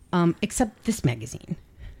 Right. Except this magazine.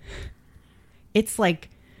 It's like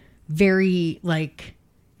very like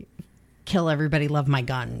kill everybody, love my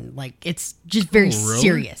gun. Like it's just very really?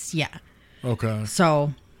 serious. Yeah. Okay.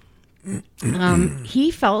 So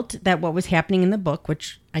he felt that what was happening in the book,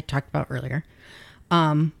 which I talked about earlier,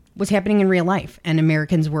 was happening in real life, and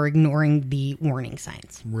Americans were ignoring the warning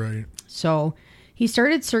signs. Right. So he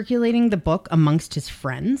started circulating the book amongst his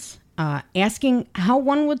friends, asking how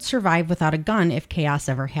one would survive without a gun if chaos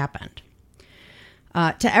ever happened.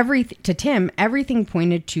 To Tim, everything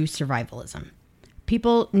pointed to survivalism.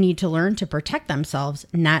 People need to learn to protect themselves,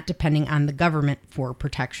 not depending on the government for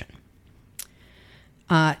protection.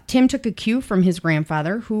 Tim took a cue from his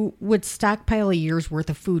grandfather, who would stockpile a year's worth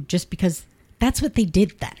of food just because that's what they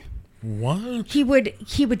did then. What? He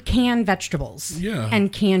would can vegetables, yeah,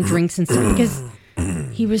 and can drinks and stuff because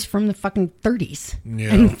he was from the fucking 30s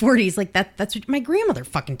yeah. and 40s. Like that's what my grandmother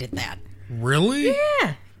fucking did that. Really?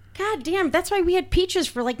 Yeah. God damn. That's why we had peaches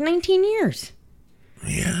for like 19 years.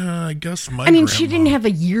 Yeah, I guess she didn't have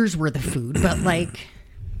a year's worth of food, but like.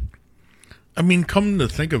 I mean, come to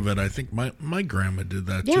think of it, I think my grandma did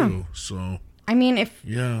that too. So. I mean,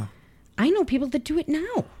 Yeah. I know people that do it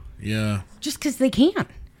now. Yeah. Just because they can.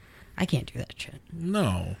 I can't do that shit.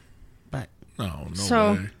 No. But. No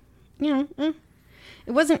so, way.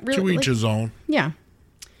 It wasn't really. To each his own. Yeah.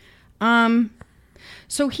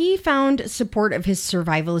 So he found support of his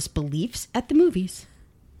survivalist beliefs at the movies.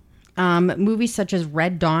 Movies such as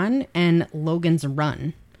Red Dawn and Logan's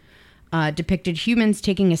Run depicted humans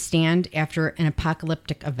taking a stand after an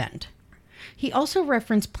apocalyptic event. He also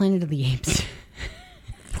referenced Planet of the Apes.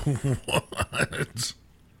 What?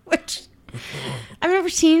 Which I've never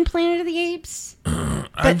seen Planet of the Apes.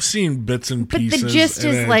 I've seen bits and pieces. But the gist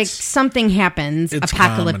is like something happens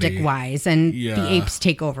apocalyptic comedy. wise, and the apes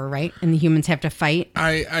take over, right? And the humans have to fight.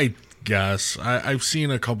 I guess. I've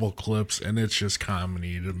seen a couple clips, and it's just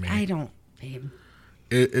comedy to me. I don't, babe.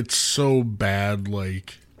 It's so bad,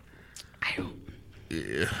 like... I don't...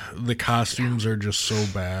 The costumes are just so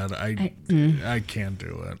bad. I can't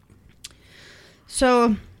do it.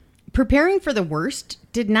 So, preparing for the worst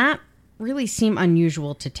did not really seem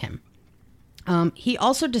unusual to Tim. He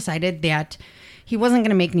also decided that He wasn't going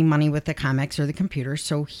to make any money with the comics or the computer,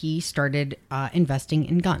 so he started investing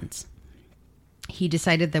in guns. He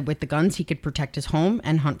decided that with the guns, he could protect his home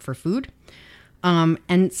and hunt for food.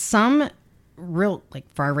 And some real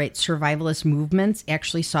far-right survivalist movements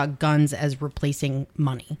actually saw guns as replacing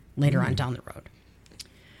money later on down the road.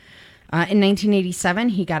 In 1987,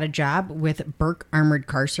 he got a job with Burke Armored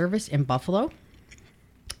Car Service in Buffalo.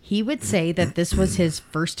 He would say that this was his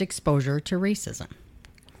first exposure to racism.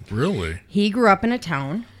 Really? He grew up in a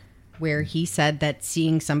town where he said that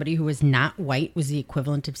seeing somebody who was not white was the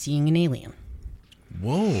equivalent of seeing an alien.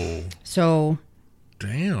 Whoa. So...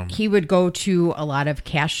 Damn. He would go to a lot of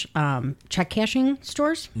check cashing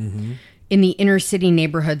stores in the inner city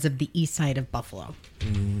neighborhoods of the east side of Buffalo.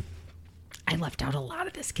 Mm-hmm. I left out a lot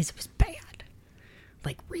of this because it was bad.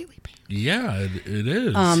 Really bad. Yeah, it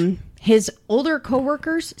is. His older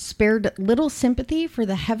coworkers spared little sympathy for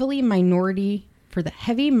the heavy minority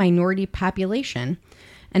population,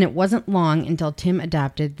 and it wasn't long until Tim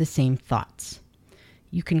adopted the same thoughts.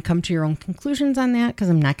 You can come to your own conclusions on that because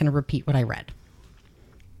I'm not going to repeat what I read.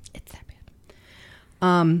 It's that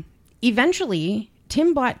bad. Eventually,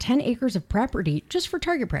 Tim bought 10 acres of property just for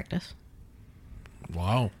target practice.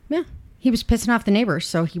 Wow. Yeah. He was pissing off the neighbors,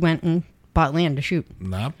 so he went and bought land to shoot.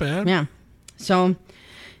 Not bad. Yeah. So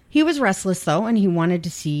he was restless, though, and he wanted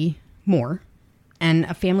to see more. And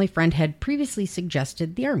a family friend had previously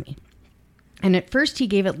suggested the Army. And at first, he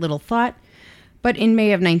gave it little thought. But in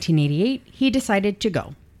May of 1988, he decided to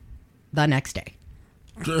go the next day.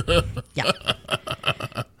 Yeah.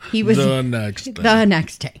 He was the next day. The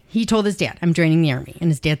next day. He told his dad, I'm joining the Army.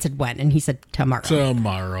 And his dad said, when? And he said, tomorrow.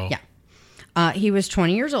 Tomorrow. Yeah. He was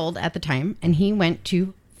 20 years old at the time, and he went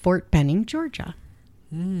to Fort Benning, Georgia.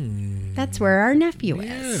 That's where our nephew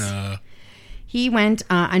is. Yeah. He went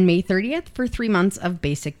on May 30th for 3 months of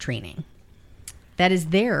basic training. That is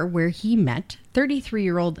there where he met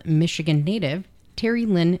 33-year-old Michigan native Terry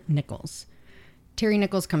Lynn Nichols. Terry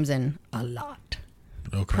Nichols comes in a lot.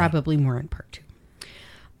 Okay. Probably more in part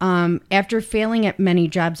 2. After failing at many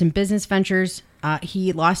jobs and business ventures,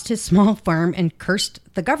 he lost his small farm and cursed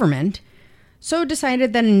the government, so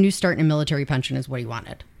decided that a new start in a military pension is what he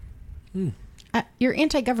wanted. You're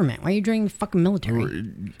anti-government. Why are you joining the fucking military?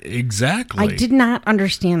 Exactly. I did not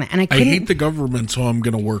understand that. And I hate the government, so I'm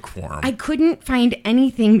going to work for them. I couldn't find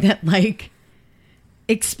anything that,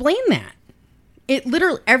 explained that. It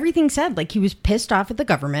literally, everything said, he was pissed off at the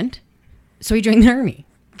government, so he joined the Army.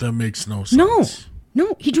 That makes no sense.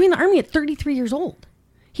 No, he joined the Army at 33 years old.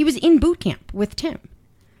 He was in boot camp with Tim.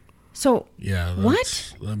 So, yeah,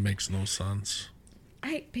 what? That makes no sense.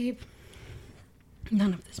 Babe,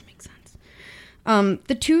 none of this makes sense.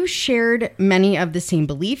 The two shared many of the same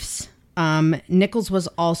beliefs. Nichols was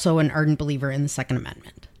also an ardent believer in the Second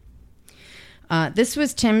Amendment. This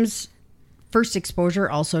was Tim's first exposure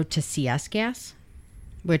also to CS gas,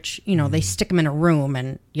 which, they stick them in a room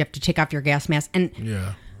and you have to take off your gas mask. And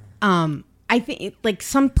yeah. I think,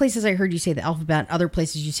 some places I heard you say the alphabet, other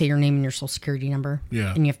places you say your name and your social security number.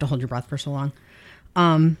 Yeah. And you have to hold your breath for so long.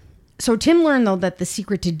 So Tim learned, though, that the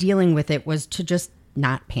secret to dealing with it was to just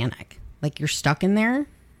not panic. You're stuck in there.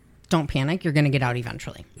 Don't panic. You're going to get out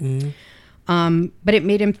eventually. Mm-hmm. But it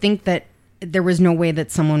made him think that there was no way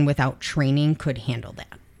that someone without training could handle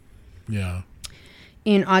that. Yeah.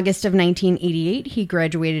 In August of 1988, he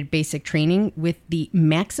graduated basic training with the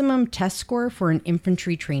maximum test score for an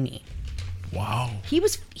infantry trainee. Wow. He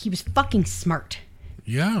was fucking smart.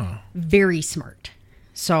 Yeah. Very smart.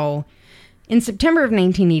 So, in September of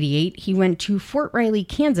 1988, he went to Fort Riley,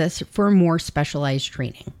 Kansas for more specialized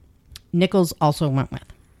training. Nichols also went with.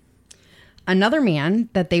 Another man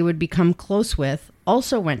that they would become close with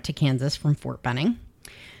also went to Kansas from Fort Benning,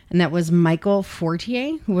 and that was Michael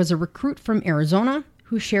Fortier, who was a recruit from Arizona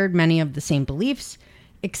who shared many of the same beliefs,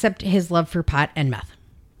 except his love for pot and meth.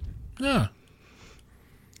 Yeah.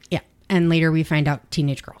 Yeah, and later we find out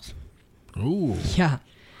teenage girls. Ooh. Yeah.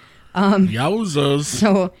 Yowzas.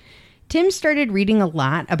 So Tim started reading a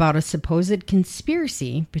lot about a supposed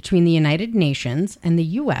conspiracy between the United Nations and the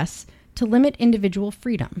U.S. to limit individual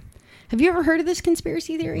freedom. Have you ever heard of this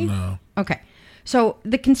conspiracy theory? No. Okay. So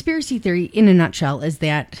the conspiracy theory in a nutshell is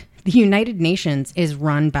that the United Nations is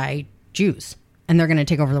run by Jews and they're going to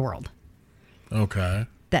take over the world. Okay.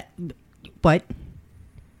 What?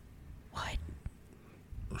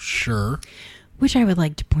 Sure. Which I would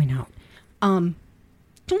like to point out. Don't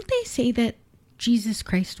they say that Jesus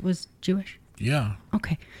Christ was Jewish? Yeah.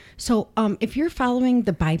 Okay. So if you're following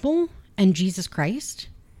the Bible and Jesus Christ,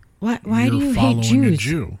 why do you hate Jews? You're following a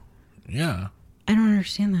Jew. Yeah. I don't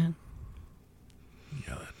understand that.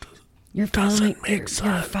 Yeah, that doesn't make sense.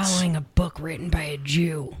 You're following a book written by a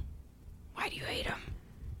Jew. Why do you hate him?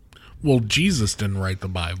 Well, Jesus didn't write the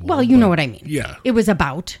Bible. Well, you know what I mean. Yeah. It was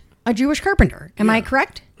about a Jewish carpenter. Am I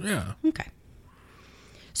correct? Yeah. Okay.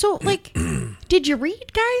 So, like, did you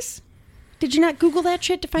read, guys? Did you not Google that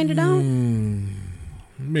shit to find it out?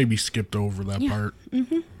 Maybe skipped over that part.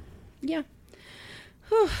 Mm-hmm. Yeah.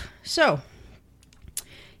 Whew. So,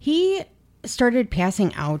 he started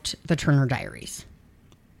passing out the Turner Diaries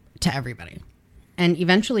to everybody and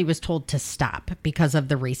eventually was told to stop because of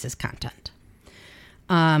the racist content.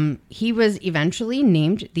 He was eventually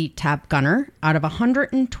named the top gunner out of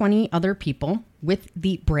 120 other people with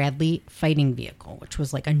the Bradley fighting vehicle, which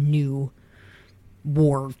was like a new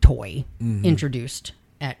war toy introduced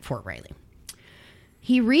at Fort Riley.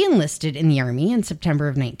 He re-enlisted in the Army in September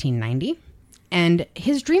of 1990, and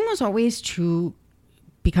his dream was always to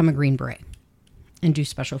become a Green Beret and do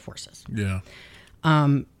Special Forces. Yeah.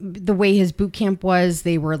 The way his boot camp was,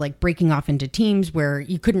 they were like breaking off into teams where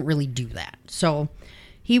you couldn't really do that. So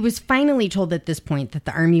he was finally told at this point that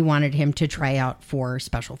the Army wanted him to try out for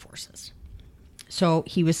Special Forces. So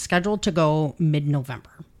he was scheduled to go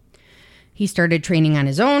mid-November. He started training on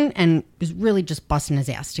his own and was really just busting his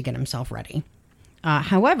ass to get himself ready.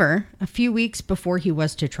 However, a few weeks before he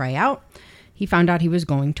was to try out, he found out he was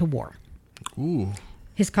going to war. Ooh.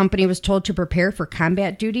 His company was told to prepare for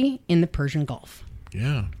combat duty in the Persian Gulf.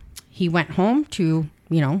 Yeah. He went home to,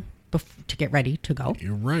 to get ready to go.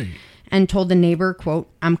 You're right. And told the neighbor, quote,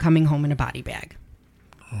 "I'm coming home in a body bag."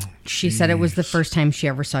 Oh, she said it was the first time she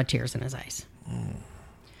ever saw tears in his eyes.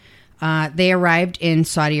 They arrived in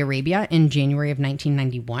Saudi Arabia in January of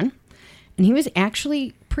 1991. And he was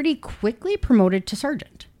actually pretty quickly promoted to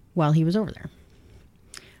sergeant while he was over there.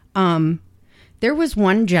 There was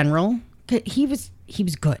one general. He was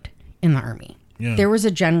good in the Army. Yeah. There was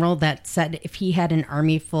a general that said if he had an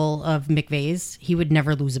army full of McVeighs, he would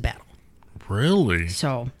never lose a battle. Really?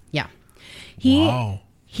 So, yeah.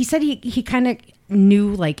 He said he kind of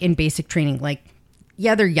knew, like, in basic training, like,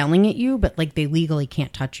 yeah, they're yelling at you, but, like, they legally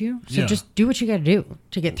can't touch you. So just do what you got to do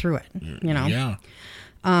to get through it, Yeah.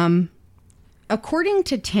 According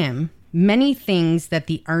to Tim, many things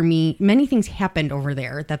happened over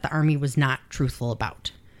there that the Army was not truthful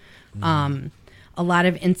about. A lot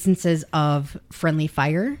of instances of friendly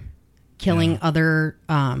fire, killing other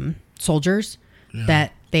soldiers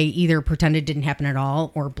that they either pretended didn't happen at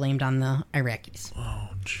all or blamed on the Iraqis. Oh,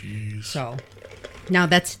 jeez. So now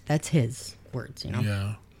that's his words,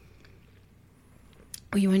 Yeah.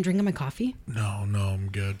 Oh, you want to drink my coffee? No, I'm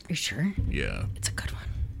good. You sure? Yeah. It's a good one.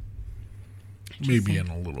 Maybe in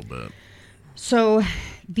a little bit. So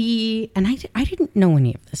I didn't know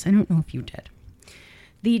any of this. I don't know if you did.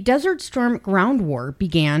 The Desert Storm Ground War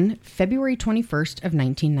began February 21st of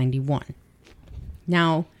 1991.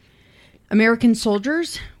 Now, American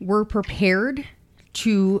soldiers were prepared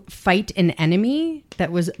to fight an enemy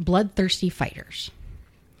that was bloodthirsty fighters.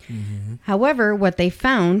 Mm-hmm. However, what they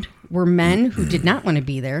found were men who did not want to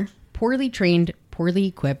be there, poorly trained, poorly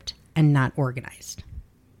equipped, and not organized.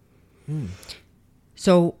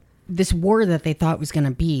 So this war that they thought was going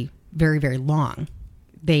to be very, very long,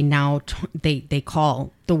 they now they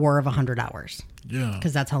call the War of 100 Hours. Yeah.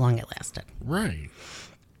 Because that's how long it lasted. Right.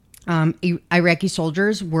 Iraqi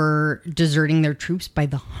soldiers were deserting their troops by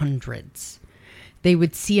the hundreds. They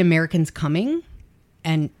would see Americans coming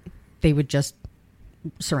and they would just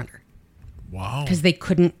surrender. Wow. Because they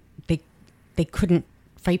couldn't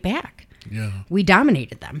fight back. Yeah. We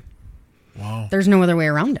dominated them. Wow. There's no other way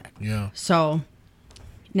around it. Yeah. So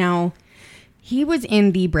now he was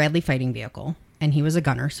in the Bradley fighting vehicle and he was a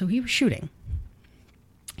gunner, so he was shooting.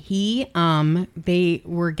 They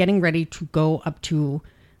were getting ready to go up to,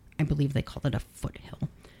 I believe they called it a foothill,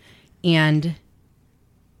 and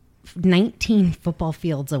 19 football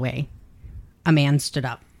fields away, a man stood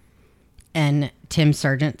up and Tim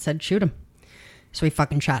Sargent said, "Shoot him." So he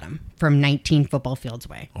fucking shot him from 19 football fields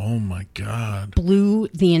away. Oh my God. Blew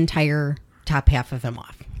the entire top half of him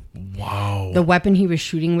off. Wow. The weapon he was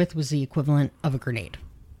shooting with was the equivalent of a grenade.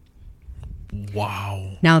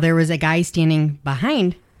 Wow. Now, there was a guy standing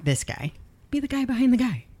behind this guy. Be the guy behind the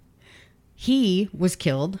guy. He was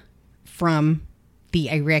killed from the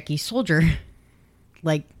Iraqi soldier,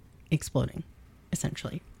 like, exploding,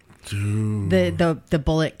 essentially. Dude. The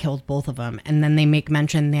bullet killed both of them. And then they make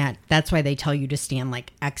mention that that's why they tell you to stand,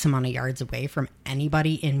 like, X amount of yards away from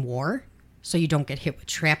anybody in war, so you don't get hit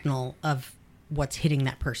with shrapnel of what's hitting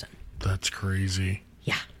that person. That's crazy.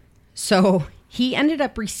 Yeah. So he ended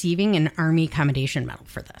up receiving an Army Commendation Medal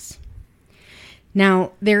for this.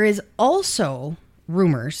 Now, there is also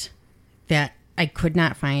rumors that I could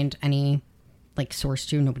not find any, like, source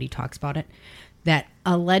to, nobody talks about it, that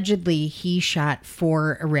allegedly he shot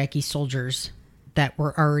 4 Iraqi soldiers that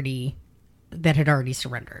had already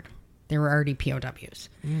surrendered. They were already POWs.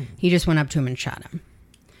 He just went up to him and shot him.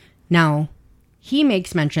 Now, he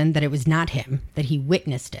makes mention that it was not him, that he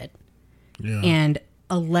witnessed it. Yeah. And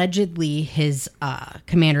allegedly his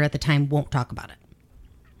commander at the time won't talk about it.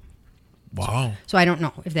 Wow. So I don't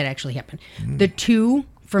know if that actually happened. The 2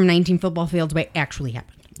 from 19 football fields away actually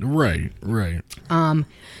happened. Right.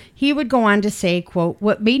 He would go on to say, quote,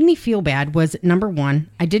 "What made me feel bad was, number 1,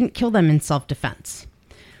 I didn't kill them in self-defense.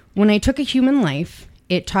 When I took a human life,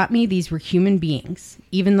 it taught me these were human beings,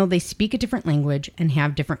 even though they speak a different language and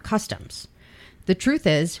have different customs. The truth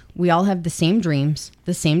is, we all have the same dreams,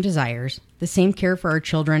 the same desires, the same care for our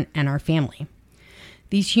children and our family.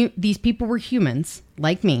 These people were humans,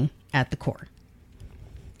 like me, at the core."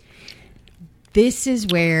 This is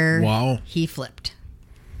where he flipped.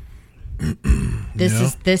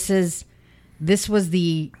 This was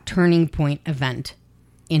the turning point event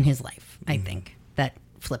in his life, I think, that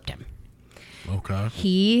flipped him. Okay.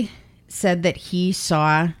 He said that he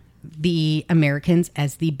saw the Americans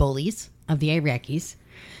as the bullies of the Iraqis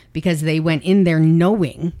because they went in there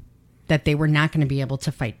knowing that they were not going to be able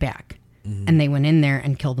to fight back. And they went in there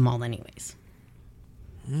and killed them all anyways.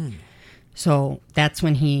 So that's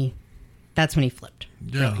when he flipped.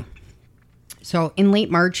 Yeah. Really. So in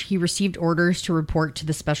late March, he received orders to report to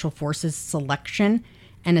the Special Forces Selection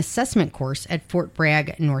and Assessment Course at Fort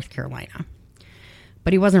Bragg, North Carolina.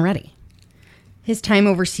 But he wasn't ready. His time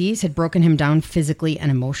overseas had broken him down physically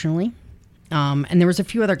and emotionally. And there was a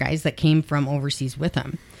few other guys that came from overseas with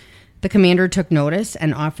him. The commander took notice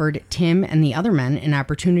and offered Tim and the other men an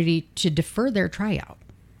opportunity to defer their tryout,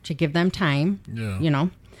 to give them time, you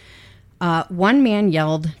know. One man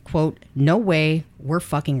yelled, quote, "No way, we're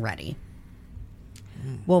fucking ready."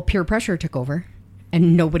 Well, peer pressure took over,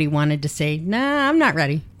 and nobody wanted to say, "Nah, I'm not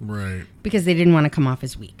ready." Right. Because they didn't want to come off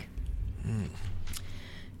as weak.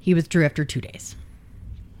 He withdrew after 2 days.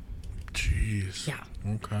 Jeez. Yeah.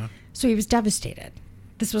 Okay. So he was devastated.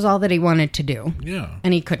 This was all that he wanted to do. Yeah.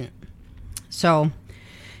 And he couldn't. So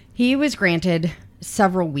he was granted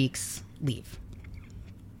several weeks leave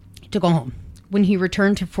to go home. When he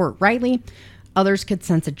returned to Fort Riley, others could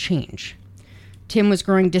sense a change. Tim was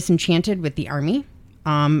growing disenchanted with the Army,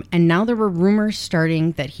 and now there were rumors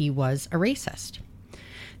starting that he was a racist.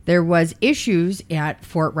 There was issues at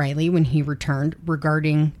Fort Riley when he returned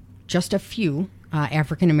regarding just a few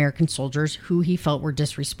African-American soldiers who he felt were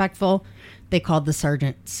disrespectful. They called the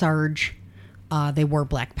sergeant Sarge. They wore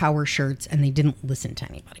black power shirts, and they didn't listen to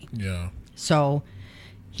anybody. Yeah. So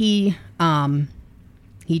he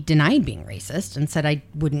denied being racist and said, "I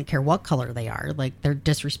wouldn't care what color they are. Like, they're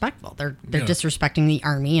disrespectful. They're disrespecting the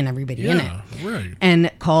Army and everybody in it." Right. And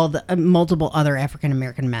called multiple other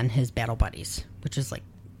African-American men his battle buddies, which is like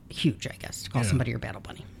huge, I guess, to call somebody your battle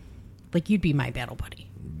buddy. Like, you'd be my battle buddy.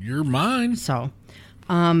 You're mine. So,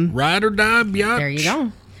 ride or die, biatch. there you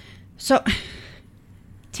go. So,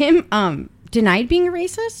 Tim denied being a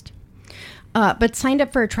racist, but signed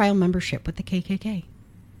up for a trial membership with the KKK.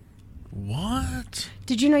 What?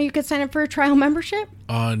 Did you know you could sign up for a trial membership?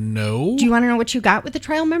 No. Do you want to know what you got with the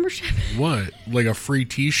trial membership? What? Like a free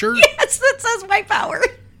t-shirt? Yes, that says white power.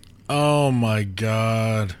 Oh my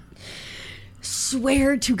God.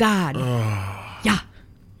 Swear to God. Yeah.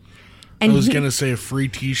 And I was going to say a free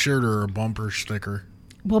t-shirt or a bumper sticker.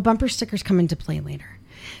 Well, bumper stickers come into play later.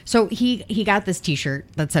 So he got this t-shirt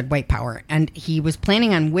that said white power, and he was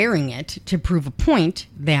planning on wearing it to prove a point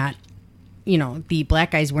that, you know, the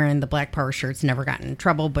black guys wearing the black power shirts never got in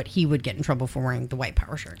trouble, but he would get in trouble for wearing the white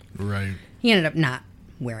power shirt. Right. He ended up not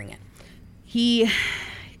wearing it. He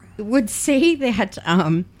would say that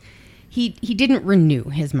he didn't renew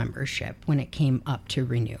his membership when it came up to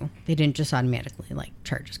renew. They didn't just automatically, like,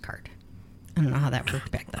 charge his card. I don't know how that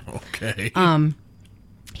worked back then. Okay.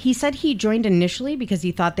 He said he joined initially because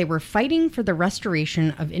he thought they were fighting for the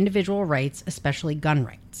restoration of individual rights, especially gun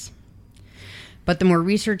rights. But the more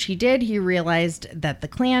research he did, he realized that the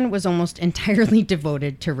Klan was almost entirely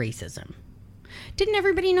devoted to racism. Didn't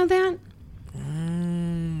everybody know that?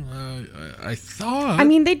 I thought. I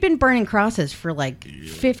mean, they'd been burning crosses for like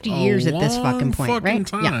 50 years at this fucking point, fucking right?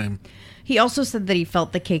 time. Yeah. He also said that he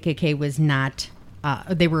felt the KKK was not,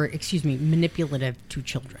 they were, manipulative to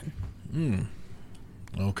children.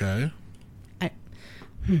 Okay.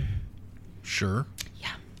 Sure. Yeah.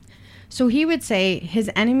 So he would say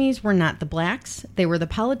his enemies were not the blacks. They were the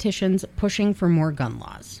politicians pushing for more gun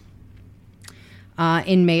laws.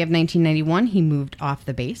 In May of 1991, he moved off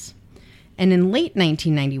the base. And in late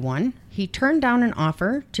 1991, he turned down an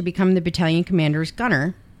offer to become the battalion commander's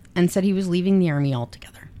gunner and said he was leaving the Army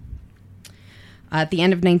altogether. At the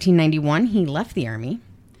end of 1991, he left the Army,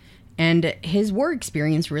 and his war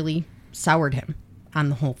experience really soured him on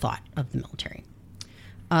the whole thought of the military.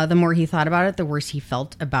 The more he thought about it, the worse he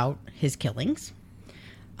felt about his killings.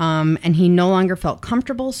 And he no longer felt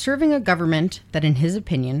comfortable serving a government that, in his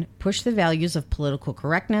opinion, pushed the values of political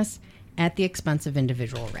correctness at the expense of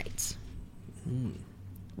individual rights.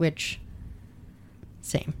 Which,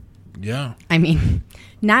 same. Yeah. I mean,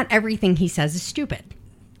 not everything he says is stupid.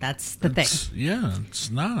 That's the thing. Yeah, it's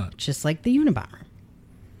not. Just like the Unabomber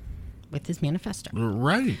with his manifesto.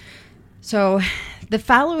 Right. So the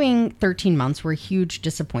following 13 months were a huge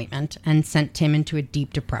disappointment and sent Tim into a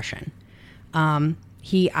deep depression.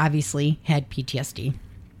 He obviously had PTSD.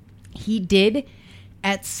 He did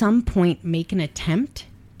at some point make an attempt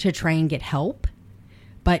to try and get help,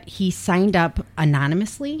 but he signed up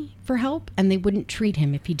anonymously for help and they wouldn't treat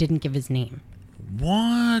him if he didn't give his name.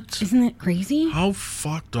 What? Isn't that crazy? How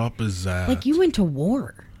fucked up is that? Like, you went to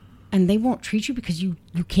war and they won't treat you because you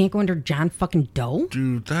can't go under John fucking Doe?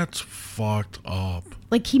 Dude, that's fucked up.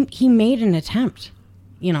 Like, he made an attempt,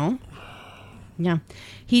 you know? Yeah.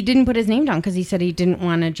 He didn't put his name down because he said he didn't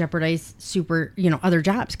want to jeopardize other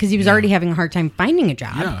jobs because he was already having a hard time finding a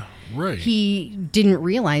job. Yeah, right. He didn't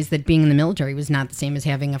realize that being in the military was not the same as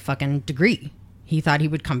having a fucking degree. He thought he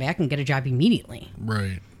would come back and get a job immediately.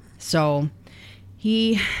 Right. So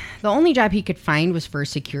the only job he could find was for a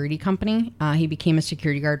security company. He became a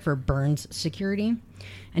security guard for Burns Security.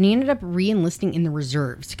 And he ended up re-enlisting in the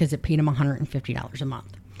reserves because it paid him $150 a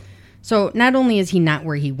month. So not only is he not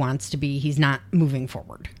where he wants to be, he's not moving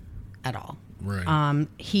forward at all. Right.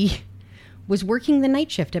 He was working the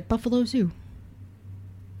night shift at Buffalo Zoo.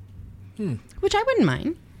 Which I wouldn't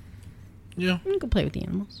mind. Yeah. You can go play with the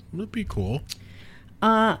animals. That'd be cool.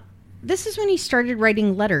 This is when he started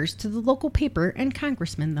writing letters to the local paper and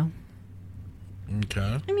congressmen, though.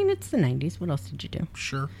 Okay. I mean, it's the 90s. What else did you do?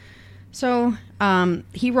 Sure. So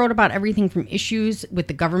he wrote about everything from issues with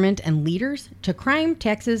the government and leaders to crime,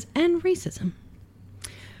 taxes, and racism.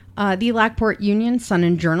 The Lockport Union Sun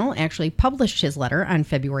and Journal actually published his letter on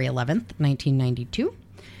February 11th, 1992.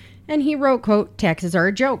 And he wrote, quote, "Taxes are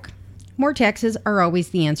a joke. More taxes are always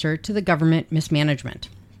the answer to the government mismanagement.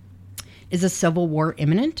 Is a civil war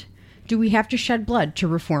imminent? Do we have to shed blood to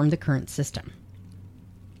reform the current system?"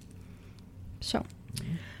 So,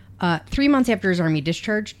 3 months after his Army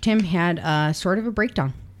discharge, Tim had sort of a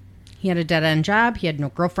breakdown. He had a dead-end job, he had no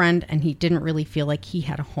girlfriend, and he didn't really feel like he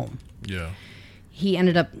had a home. Yeah. He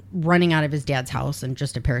ended up running out of his dad's house in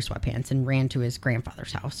just a pair of sweatpants and ran to his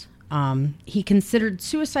grandfather's house. He considered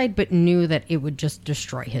suicide, but knew that it would just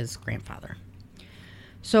destroy his grandfather.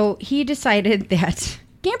 So he decided that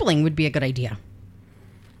gambling would be a good idea.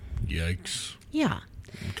 Yikes. Yeah.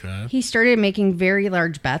 Okay. He started making very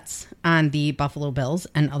large bets on the Buffalo Bills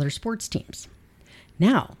and other sports teams.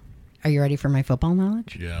 Now, are you ready for my football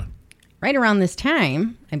knowledge? Yeah. Right around this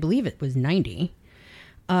time, I believe it was 90,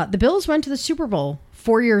 the Bills went to the Super Bowl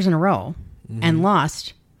 4 years in a row and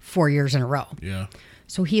lost 4 years in a row. Yeah.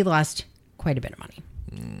 So he lost quite a bit of money.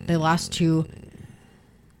 They lost to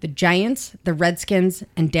the Giants, the Redskins,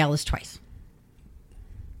 and Dallas twice.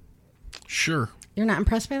 Sure. You're not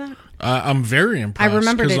impressed by that? I'm very impressed. I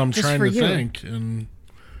remembered it I'm just trying for to you. think, and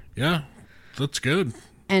yeah, that's good.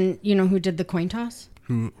 And you know who did the coin toss?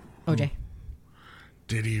 Who? OJ.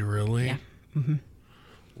 Did he really? Yeah. Mm-hmm.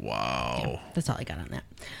 Wow. Yeah, that's all I got on that.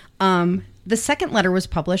 The second letter was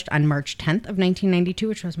published on March 10th of 1992,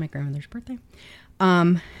 which was my grandmother's birthday.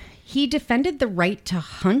 He defended the right to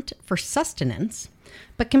hunt for sustenance,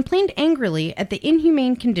 but complained angrily at the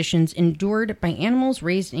inhumane conditions endured by animals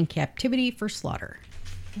raised in captivity for slaughter.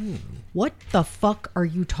 What the fuck are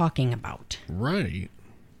you talking about? Right.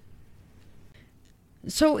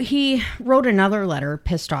 So he wrote another letter,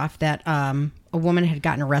 pissed off that a woman had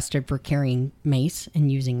gotten arrested for carrying mace and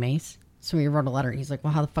using mace. So he wrote a letter. He's like,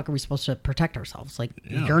 well, how the fuck are we supposed to protect ourselves? Like,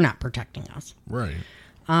 you're not protecting us. Right.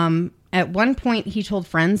 At one point, he told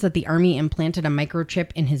friends that the Army implanted a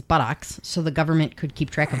microchip in his buttocks so the government could keep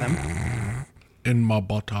track of him. In my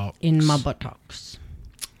buttocks. In my buttocks.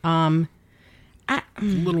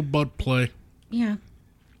 Little butt play. Yeah.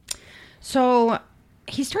 So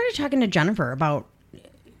he started talking to Jennifer about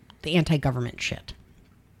the anti-government shit.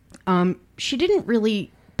 She didn't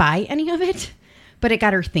really buy any of it, but it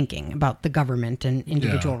got her thinking about the government and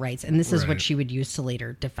individual rights. And this is what she would use to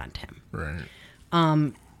later defend him.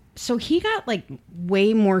 Right. So he got like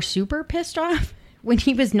way more super pissed off when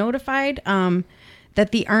he was notified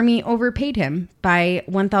that the Army overpaid him by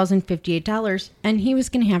 $1,058 and he was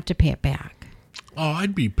going to have to pay it back. Oh,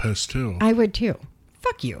 I'd be pissed too. I would too.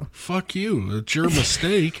 Fuck you. Fuck you. It's your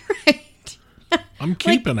mistake. Right. I'm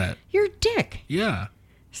keeping it. You're a dick. Yeah.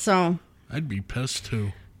 So. I'd be pissed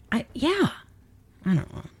too. Yeah. I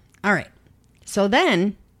don't know. All right. So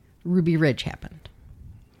then Ruby Ridge happened.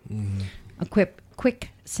 Mm-hmm. A quick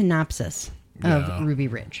synopsis of Ruby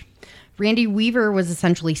Ridge. Randy Weaver was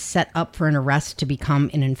essentially set up for an arrest to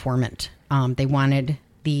become an informant. They wanted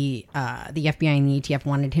the FBI and the ATF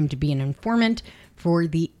wanted him to be an informant for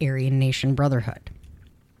the Aryan Nation Brotherhood.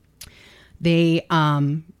 They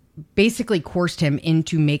basically coerced him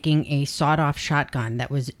into making a sawed-off shotgun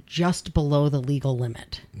that was just below the legal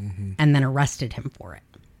limit, and then arrested him for it.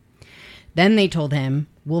 Then they told him,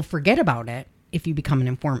 "We'll forget about it if you become an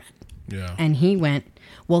informant." Yeah. And he went,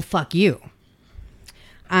 "Well, fuck you."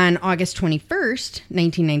 On August 21st,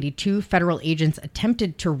 1992, federal agents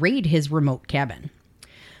attempted to raid his remote cabin.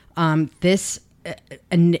 This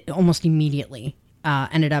almost immediately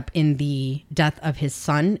ended up in the death of his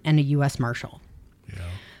son and a U.S. Marshal.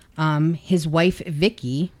 Yeah. His wife,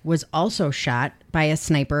 Vicky, was also shot by a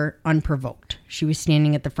sniper unprovoked. She was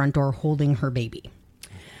standing at the front door holding her baby.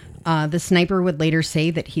 The sniper would later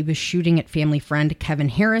say that he was shooting at family friend Kevin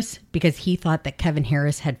Harris because he thought that Kevin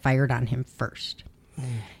Harris had fired on him first.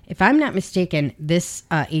 If I'm not mistaken, this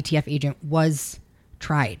ATF agent was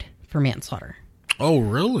tried for manslaughter. Oh,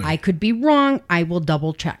 really? I could be wrong. I will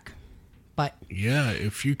double check. But yeah,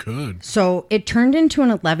 if you could. So it turned into an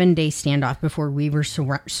 11-day standoff before Weaver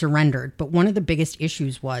surrendered. But one of the biggest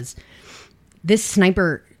issues was this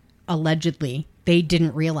sniper, allegedly, they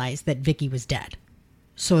didn't realize that Vicky was dead.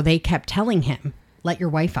 So they kept telling him, let your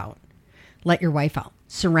wife out. Let your wife out.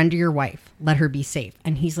 Surrender your wife. Let her be safe.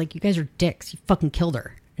 And he's like, you guys are dicks. You fucking killed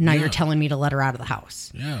her. And now you're telling me to let her out of the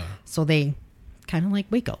house. Yeah. So they kind of like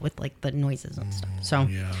Waco with like the noises and stuff. So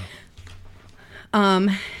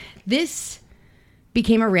this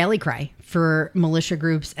became a rally cry for militia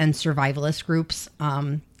groups and survivalist groups,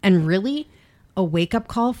 and really a wake-up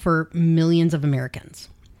call for millions of Americans.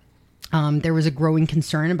 There was a growing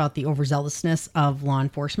concern about the overzealousness of law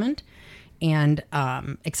enforcement and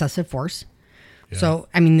excessive force. Yeah. So,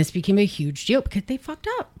 I mean, this became a huge deal because they fucked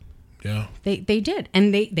up. Yeah. They did.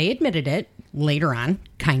 And they admitted it later on,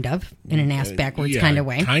 kind of, in an ass backwards kind of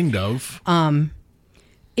way. Kind of.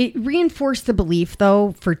 It reinforced the belief,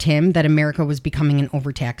 though, for Tim that America was becoming an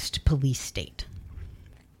overtaxed police state.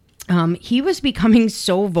 He was becoming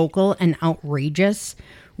so vocal and outrageous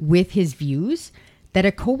with his views that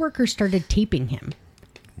a coworker started taping him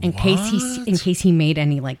in case he made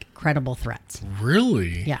any like credible threats.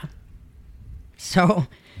 Really? Yeah. So,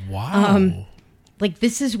 wow. Like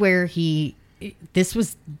this is where this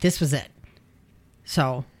was it.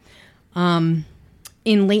 So,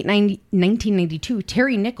 in late 1992,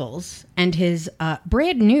 Terry Nichols and his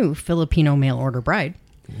brand new Filipino mail order bride,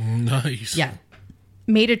 nice,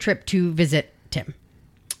 made a trip to visit Tim.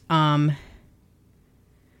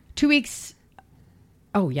 2 weeks.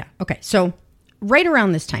 Oh yeah, okay. So right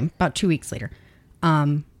around this time, about 2 weeks later,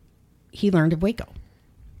 he learned of Waco.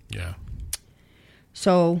 Yeah.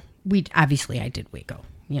 So I did Waco.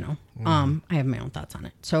 You know, I have my own thoughts on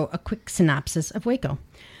it. So a quick synopsis of Waco.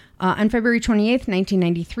 On February 28th,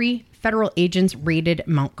 1993, federal agents raided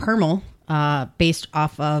Mount Carmel based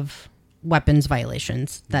off of weapons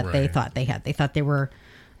violations that they thought they had. They thought they were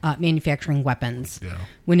manufacturing weapons,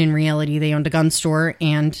 when in reality they owned a gun store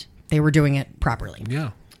and they were doing it properly.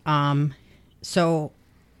 Yeah. So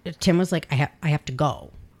Tim was like, I have to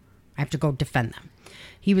go. I have to go defend them.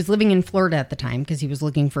 He was living in Florida at the time because he was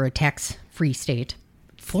looking for a tax-free state.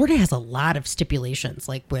 Florida has a lot of stipulations,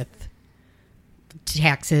 like with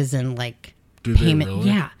taxes and like payment. Really?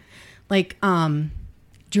 Yeah. Like, do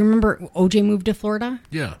you remember OJ moved to Florida?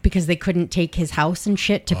 Yeah. Because they couldn't take his house and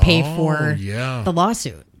shit to pay for the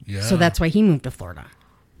lawsuit. Yeah. So that's why he moved to Florida.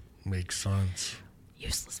 Makes sense.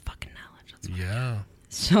 Useless fucking knowledge. Yeah.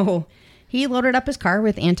 So he loaded up his car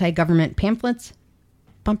with anti-government pamphlets,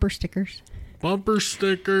 bumper stickers,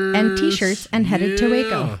 and T-shirts and headed to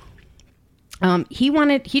Waco.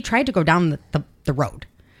 He tried to go down the road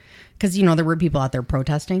because, you know, there were people out there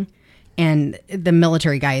protesting, and the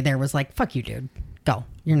military guy there was like, fuck you, dude. Go.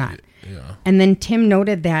 You're not. Yeah. And then Tim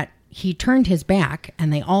noted that he turned his back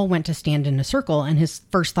and they all went to stand in a circle. And his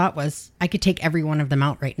first thought was, I could take every one of them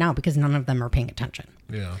out right now because none of them are paying attention.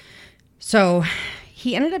 Yeah. So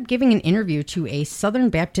he ended up giving an interview to a Southern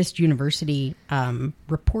Baptist University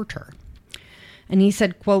reporter. And he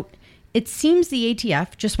said, quote, "It seems the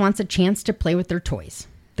ATF just wants a chance to play with their toys.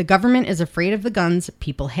 The government is afraid of the guns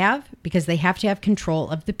people have because they have to have control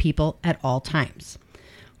of the people at all times.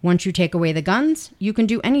 Once you take away the guns, you can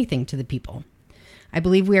do anything to the people. I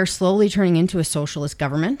believe we are slowly turning into a socialist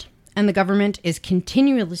government, and the government is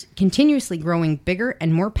continuously growing bigger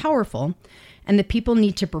and more powerful, and the people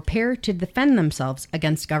need to prepare to defend themselves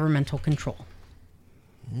against governmental control.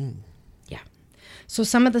 Yeah. So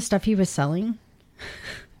some of the stuff he was selling,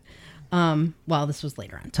 well, this was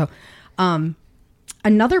later on. So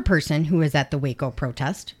another person who was at the Waco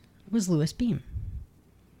protest was Louis Beam.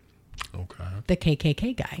 Okay. The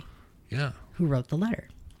KKK guy. Yeah. Who wrote the letter.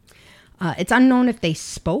 It's unknown if they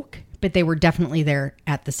spoke, but they were definitely there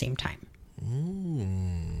at the same time.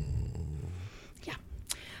 Yeah.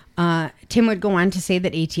 Tim would go on to say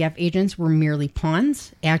that ATF agents were merely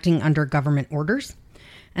pawns acting under government orders,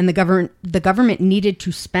 and the government needed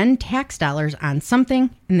to spend tax dollars on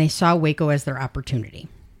something, and they saw Waco as their opportunity.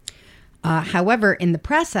 However, in the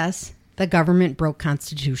process, the government broke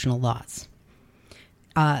constitutional laws.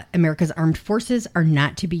 America's armed forces are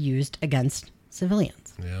not to be used against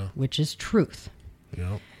civilians, which is truth.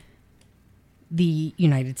 Yeah. The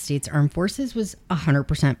United States Armed Forces was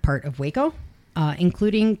 100% part of Waco,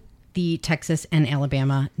 including the Texas and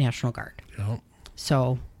Alabama National Guard. Yeah.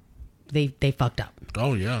 So they fucked up.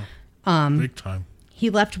 Oh, yeah. Big time. He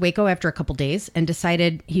left Waco after a couple days and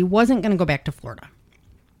decided he wasn't going to go back to Florida.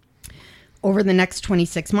 Over the next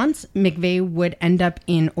 26 months, McVeigh would end up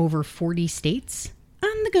in over 40 states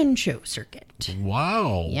on the gun show circuit.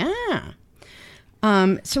 Wow. Yeah.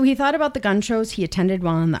 So he thought about the gun shows he attended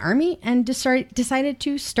while in the Army and decided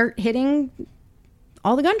to start hitting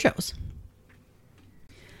all the gun shows.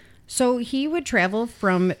 So he would travel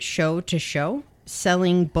from show to show,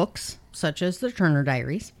 selling books such as the Turner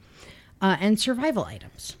Diaries and survival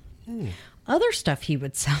items. Other stuff he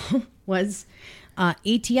would sell was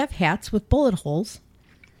ATF hats with bullet holes,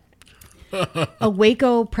 a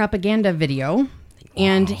Waco propaganda video,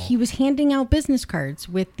 and he was handing out business cards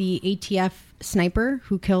with the ATF sniper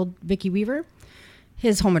who killed Vicki Weaver,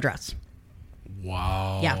 his home address.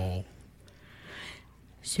 Wow. Yeah.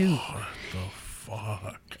 So, what the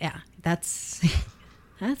fuck? Yeah, that's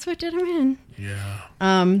what did him in.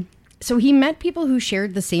 Yeah. So he met people who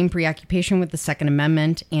shared the same preoccupation with the Second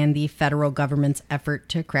Amendment and the federal government's effort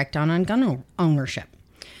to crack down on gun ownership.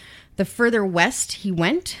 The further west he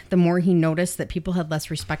went, the more he noticed that people had less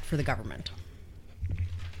respect for the government.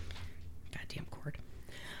 Goddamn cord.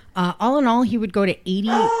 All in all, he would go to 80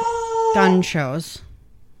 gun shows.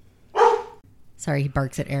 Sorry, he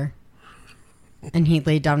barks at air. And he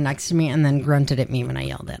laid down next to me and then grunted at me when I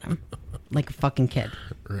yelled at him. Like a fucking kid.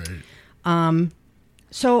 Right.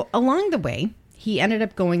 So along the way, he ended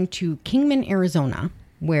up going to Kingman, Arizona,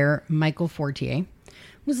 where Michael Fortier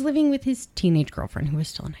was living with his teenage girlfriend who was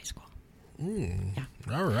still in high school. Yeah.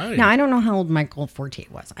 All right. Now, I don't know how old Michael Fortier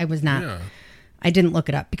was. I was not. Yeah. I didn't look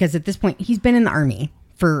it up because at this point, he's been in the Army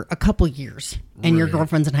for a couple years and your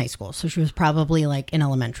girlfriend's in high school. So she was probably like in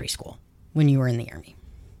elementary school when you were in the Army.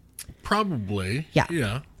 Probably. Yeah.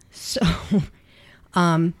 Yeah. So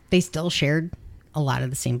they still shared a lot of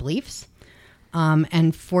the same beliefs.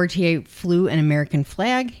 And Fortier flew an American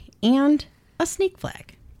flag and a snake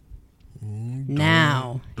flag.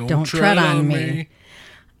 Don't tread on me.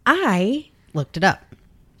 I looked it up.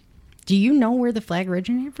 Do you know where the flag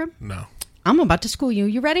originated from? No. I'm about to school you.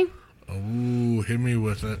 You ready? Oh, hit me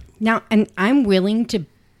with it. Now, and I'm willing to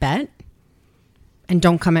bet, and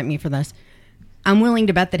don't come at me for this, I'm willing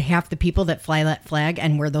to bet that half the people that fly that flag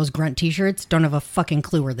and wear those grunt t-shirts don't have a fucking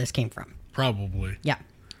clue where this came from. Probably. Yeah.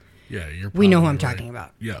 Yeah, we know who I'm talking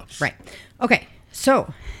about. Yes. Right. Okay.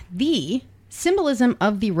 So the symbolism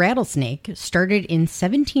of the rattlesnake started in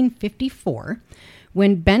 1754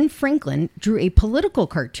 when Ben Franklin drew a political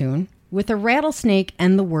cartoon with a rattlesnake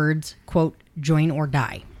and the words, quote, "join or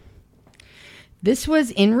die." This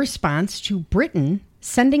was in response to Britain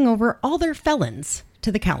sending over all their felons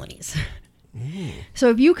to the colonies. Ooh. So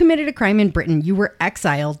if you committed a crime in Britain, you were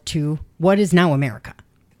exiled to what is now America.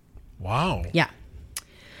 Wow. Yeah.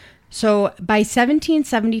 So by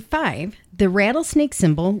 1775, the rattlesnake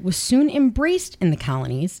symbol was soon embraced in the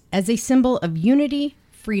colonies as a symbol of unity,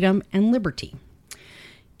 freedom, and liberty.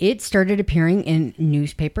 It started appearing in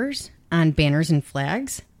newspapers, on banners and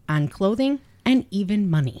flags, on clothing, and even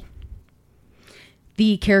money.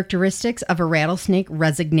 The characteristics of a rattlesnake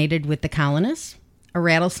resonated with the colonists. A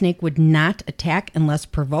rattlesnake would not attack unless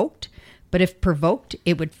provoked, but if provoked,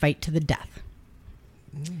 it would fight to the death.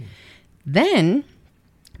 Then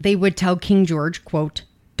they would tell King George, quote,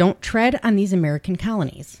 "don't tread on these American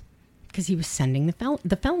colonies," because he was sending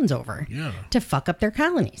the felons over to fuck up their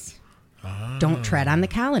colonies. Don't tread on the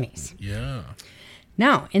colonies. Yeah.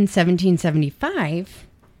 Now, in 1775,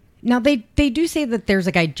 now they do say that there's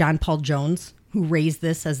a guy, John Paul Jones, who raised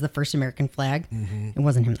this as the first American flag. Mm-hmm. It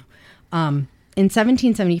wasn't him, though. In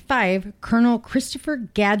 1775, Colonel Christopher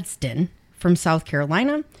Gadsden from South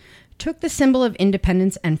Carolina took the symbol of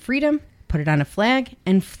independence and freedom, put it on a flag,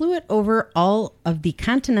 and flew it over all of the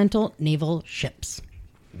Continental Naval ships.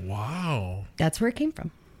 Wow. That's where it came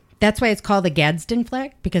from. That's why it's called the Gadsden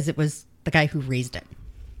flag, because it was the guy who raised it.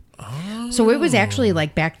 Oh. So it was actually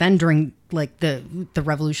like back then during like the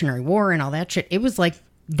Revolutionary War and all that shit. It was like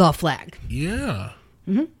the flag. Yeah.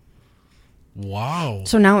 Mm-hmm. Wow.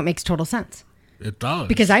 So now it makes total sense. It does.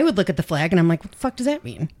 Because I would look at the flag and I'm like, what the fuck does that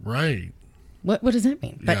mean? Right. What does that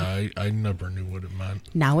mean? But yeah, I never knew what it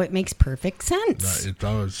meant. Now it makes perfect sense. It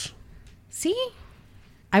does. See?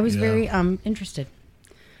 I was very interested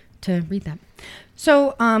to read that.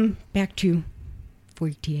 So, back to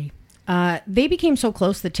Fortier. They became so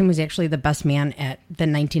close that Tim was actually the best man at the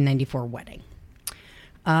 1994 wedding.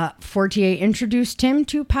 Fortier introduced Tim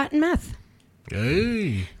to pot and meth.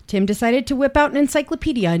 Hey. Tim decided to whip out an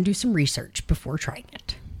encyclopedia and do some research before trying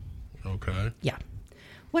it. Okay. Yeah.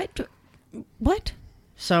 What?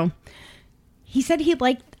 So, he said he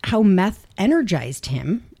liked how meth energized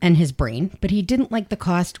him and his brain, but he didn't like the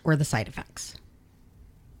cost or the side effects.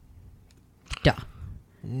 Duh.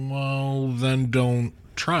 Well, then don't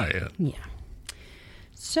try it. Yeah.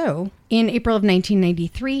 So, in April of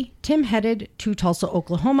 1993, Tim headed to Tulsa,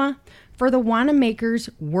 Oklahoma for the Wanamaker's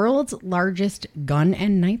world's largest gun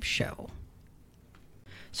and knife show.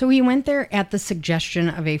 So he went there at the suggestion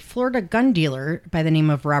of a Florida gun dealer by the name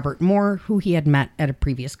of Robert Moore, who he had met at a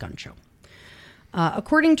previous gun show.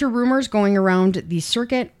 According to rumors going around the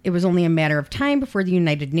circuit, it was only a matter of time before the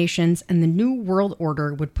United Nations and the New World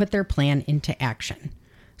Order would put their plan into action.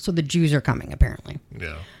 So the Jews are coming, apparently.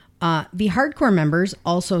 Yeah. The hardcore members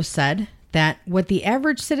also said that what the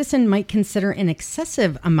average citizen might consider an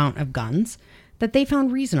excessive amount of guns, that they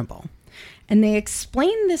found reasonable. And they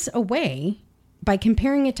explained this away by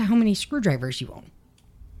comparing it to how many screwdrivers you own.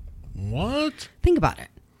 What? Think about it.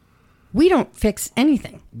 We don't fix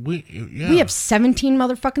anything. We have 17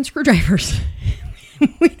 motherfucking screwdrivers.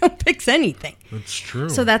 We don't fix anything. That's true.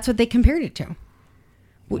 So that's what they compared it to.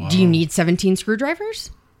 Wow. Do you need 17 screwdrivers?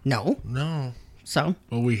 No. So.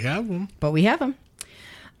 Well, we have them. But we have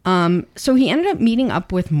them. So he ended up meeting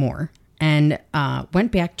up with Moore and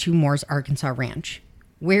went back to Moore's Arkansas ranch,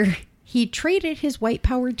 where he traded his white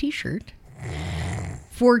power t-shirt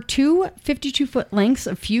for 2 52-foot lengths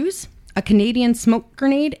of fuse, a Canadian smoke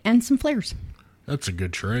grenade, and some flares. That's a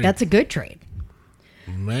good trade. That's a good trade.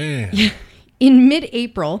 Man. In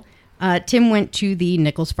mid-April, Tim went to the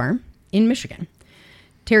Nichols farm in Michigan.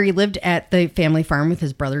 Terry lived at the family farm with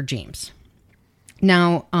his brother James.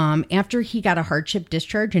 Now, after he got a hardship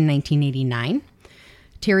discharge in 1989,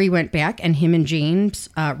 Terry went back and him and James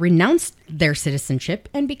renounced their citizenship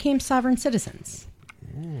and became sovereign citizens.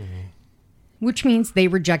 Ooh. Which means they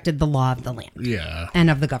rejected the law of the land. Yeah.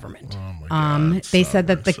 And of the government. Oh my God, they said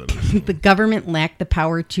that the government lacked the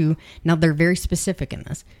power to... Now, they're very specific in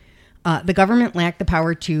this. The government lacked the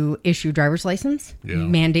power to issue driver's license,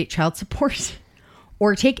 mandate child support,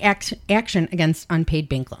 or take action against unpaid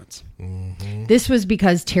bank loans. Mm-hmm. This was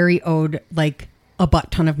because Terry owed like a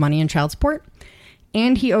butt ton of money in child support,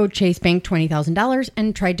 and he owed Chase Bank $20,000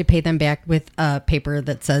 and tried to pay them back with a paper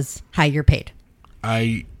that says, "Hi, you're paid."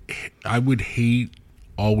 I would hate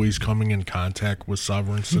always coming in contact with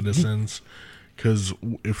sovereign citizens because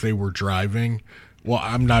if they were driving, well,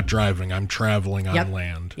 I'm not driving, I'm traveling on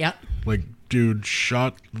land. Yep. Like, dude,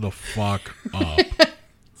 shut the fuck up.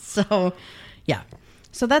 So, yeah.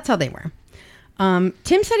 So that's how they were.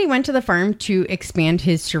 Tim said he went to the farm to expand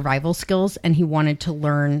his survival skills and he wanted to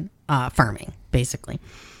learn farming, basically.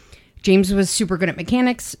 James was super good at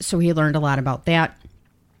mechanics, so he learned a lot about that.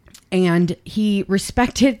 And he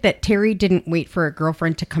respected that Terry didn't wait for a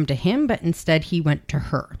girlfriend to come to him, but instead he went to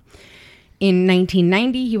her. In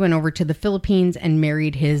 1990, he went over to the Philippines and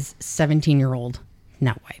married his 17-year-old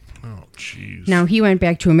now wife. Oh, jeez. Now, he went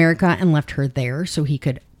back to America and left her there so he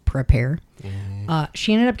could prepare.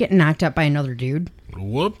 She ended up getting knocked up by another dude.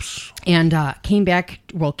 Whoops. And came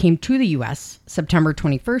to the U.S. September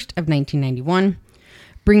 21st of 1991,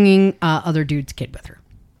 bringing other dude's kid with her.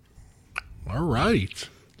 All right.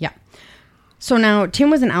 Yeah. So now Tim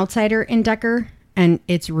was an outsider in Decker, and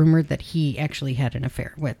it's rumored that he actually had an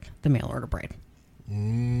affair with the mail order bride.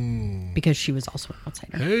 Because she was also an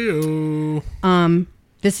outsider. Hey-o.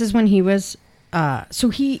 This is when he was... so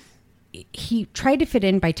he tried to fit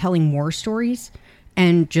in by telling war stories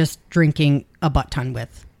and just drinking a butt ton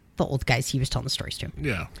with the old guys he was telling the stories to.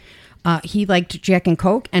 Yeah. He liked Jack and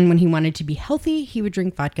Coke, and when he wanted to be healthy, he would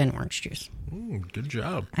drink vodka and orange juice. Good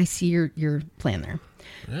job. I see your plan there.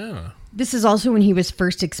 Yeah. This is also when he was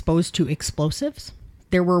first exposed to explosives.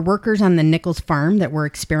 There were workers on the Nichols farm that were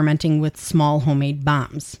experimenting with small homemade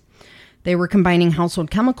bombs. They were combining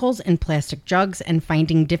household chemicals in plastic jugs and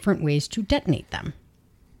finding different ways to detonate them.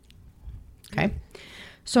 Okay.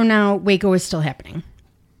 So now Waco is still happening.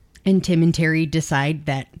 And Tim and Terry decide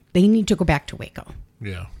that they need to go back to Waco.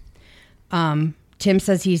 Yeah. Tim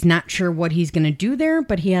says he's not sure what he's going to do there,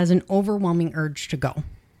 but he has an overwhelming urge to go.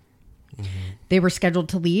 Mm-hmm. They were scheduled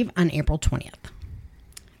to leave on April 20th.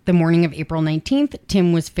 The morning of April 19th,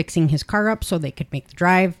 Tim was fixing his car up so they could make the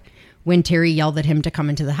drive when Terry yelled at him to come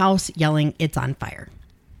into the house, yelling, "It's on fire."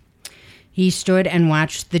 He stood and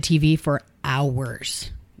watched the TV for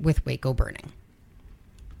hours with Waco burning.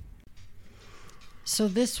 So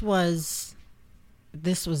this was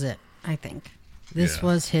it, I think. This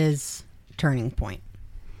was his turning point.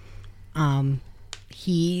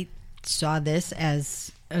 He saw this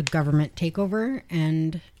as a government takeover,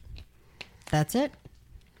 and that's it.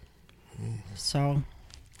 So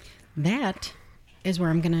that is where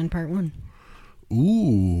I'm going to end part 1.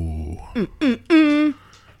 Ooh.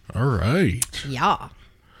 All right. Yeah.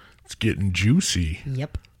 It's getting juicy.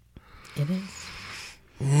 Yep. It is.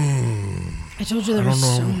 I told you there was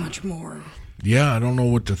so much more. Yeah, I don't know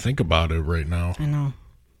what to think about it right now. I know.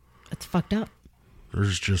 It's fucked up.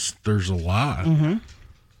 There's a lot. Mm-hmm.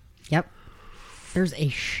 Yep. There's a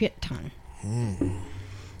shit ton.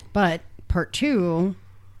 But part 2,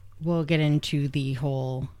 we'll get into the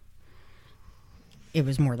whole, it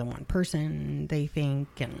was more than one person, they think,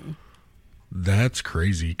 and that's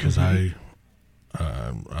crazy because I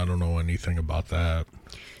don't know anything about that.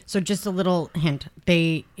 So just a little hint.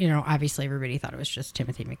 They, obviously everybody thought it was just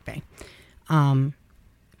Timothy McVeigh.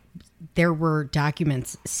 There were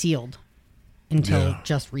documents sealed until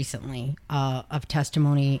just recently of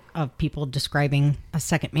testimony of people describing a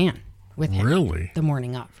second man with him. Really? The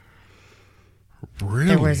morning of. Really?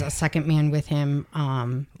 There was a second man with him.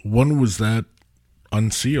 When was that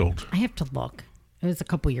unsealed? I have to look. It was a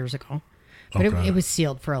couple years ago. But it was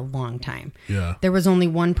sealed for a long time. Yeah. There was only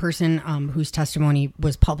one person whose testimony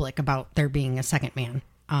was public about there being a second man.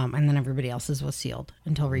 And then everybody else's was sealed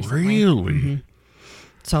until recently. Really? Mm-hmm.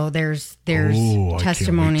 So there's testimony. I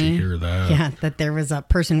can't wait to hear that. Yeah, that there was a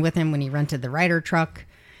person with him when he rented the Ryder truck,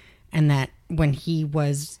 and that when he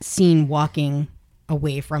was seen walking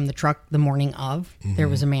away from the truck the morning of, there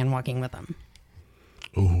was a man walking with him.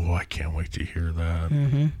 Oh, I can't wait to hear that.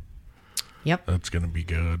 Mm-hmm. Yep. That's going to be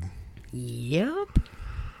good. Yep.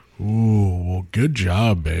 Ooh, well, good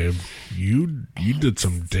job, babe. You did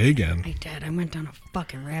some digging. I did. I went down a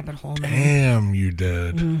fucking rabbit hole, man. Damn, you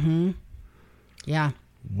did. Mm-hmm. Yeah.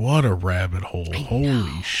 What a rabbit hole.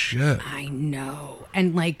 Holy shit. I know.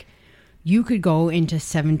 And you could go into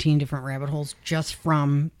 17 different rabbit holes just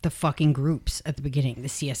from the fucking groups at the beginning. The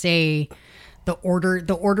CSA, the Order.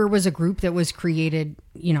 The Order was a group that was created,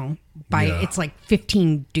 by, it's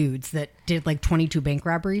 15 dudes that did 22 bank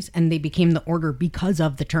robberies, and they became the Order because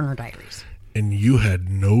of the Turner Diaries. And you had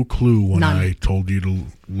no clue when I told you to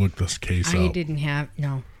look this case up. I didn't have,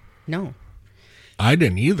 no. I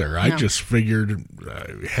didn't either. I just figured,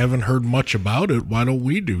 haven't heard much about it. Why don't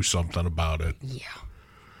we do something about it? Yeah.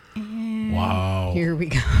 And wow. Here we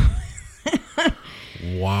go.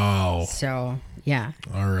 Wow. So, yeah.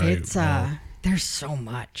 All right. It's, there's so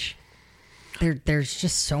much. There's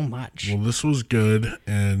just so much. Well, this was good,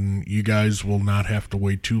 and you guys will not have to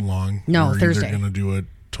wait too long. No, We're Thursday. either going to do it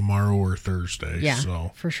tomorrow or Thursday. Yeah,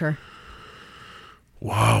 so. for sure.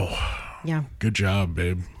 Wow. Yeah. Good job,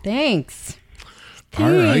 babe. Thanks. All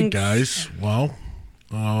right, guys. Well,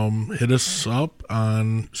 hit us up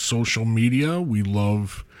on social media. We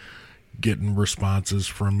love getting responses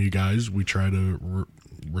from you guys. We try to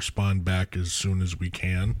respond back as soon as we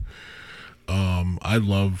can. I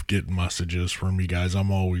love getting messages from you guys.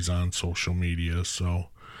 I'm always on social media, so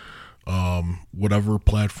whatever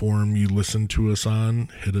platform you listen to us on,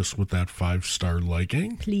 hit us with that 5-star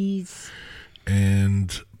liking. Please.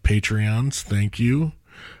 And Patreons, thank you.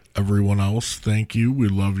 Everyone else, thank you. We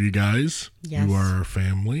love you guys. Yes. You are our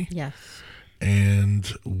family. Yes.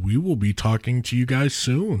 And we will be talking to you guys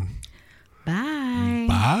soon. Bye.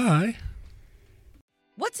 Bye.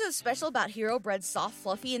 What's so special about Hero Bread's soft,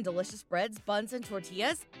 fluffy, and delicious breads, buns, and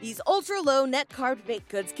tortillas? These ultra-low net-carb baked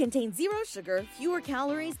goods contain 0 sugar, fewer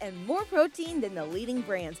calories, and more protein than the leading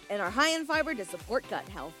brands, and are high in fiber to support gut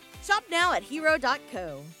health. Shop now at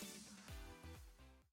Hero.co.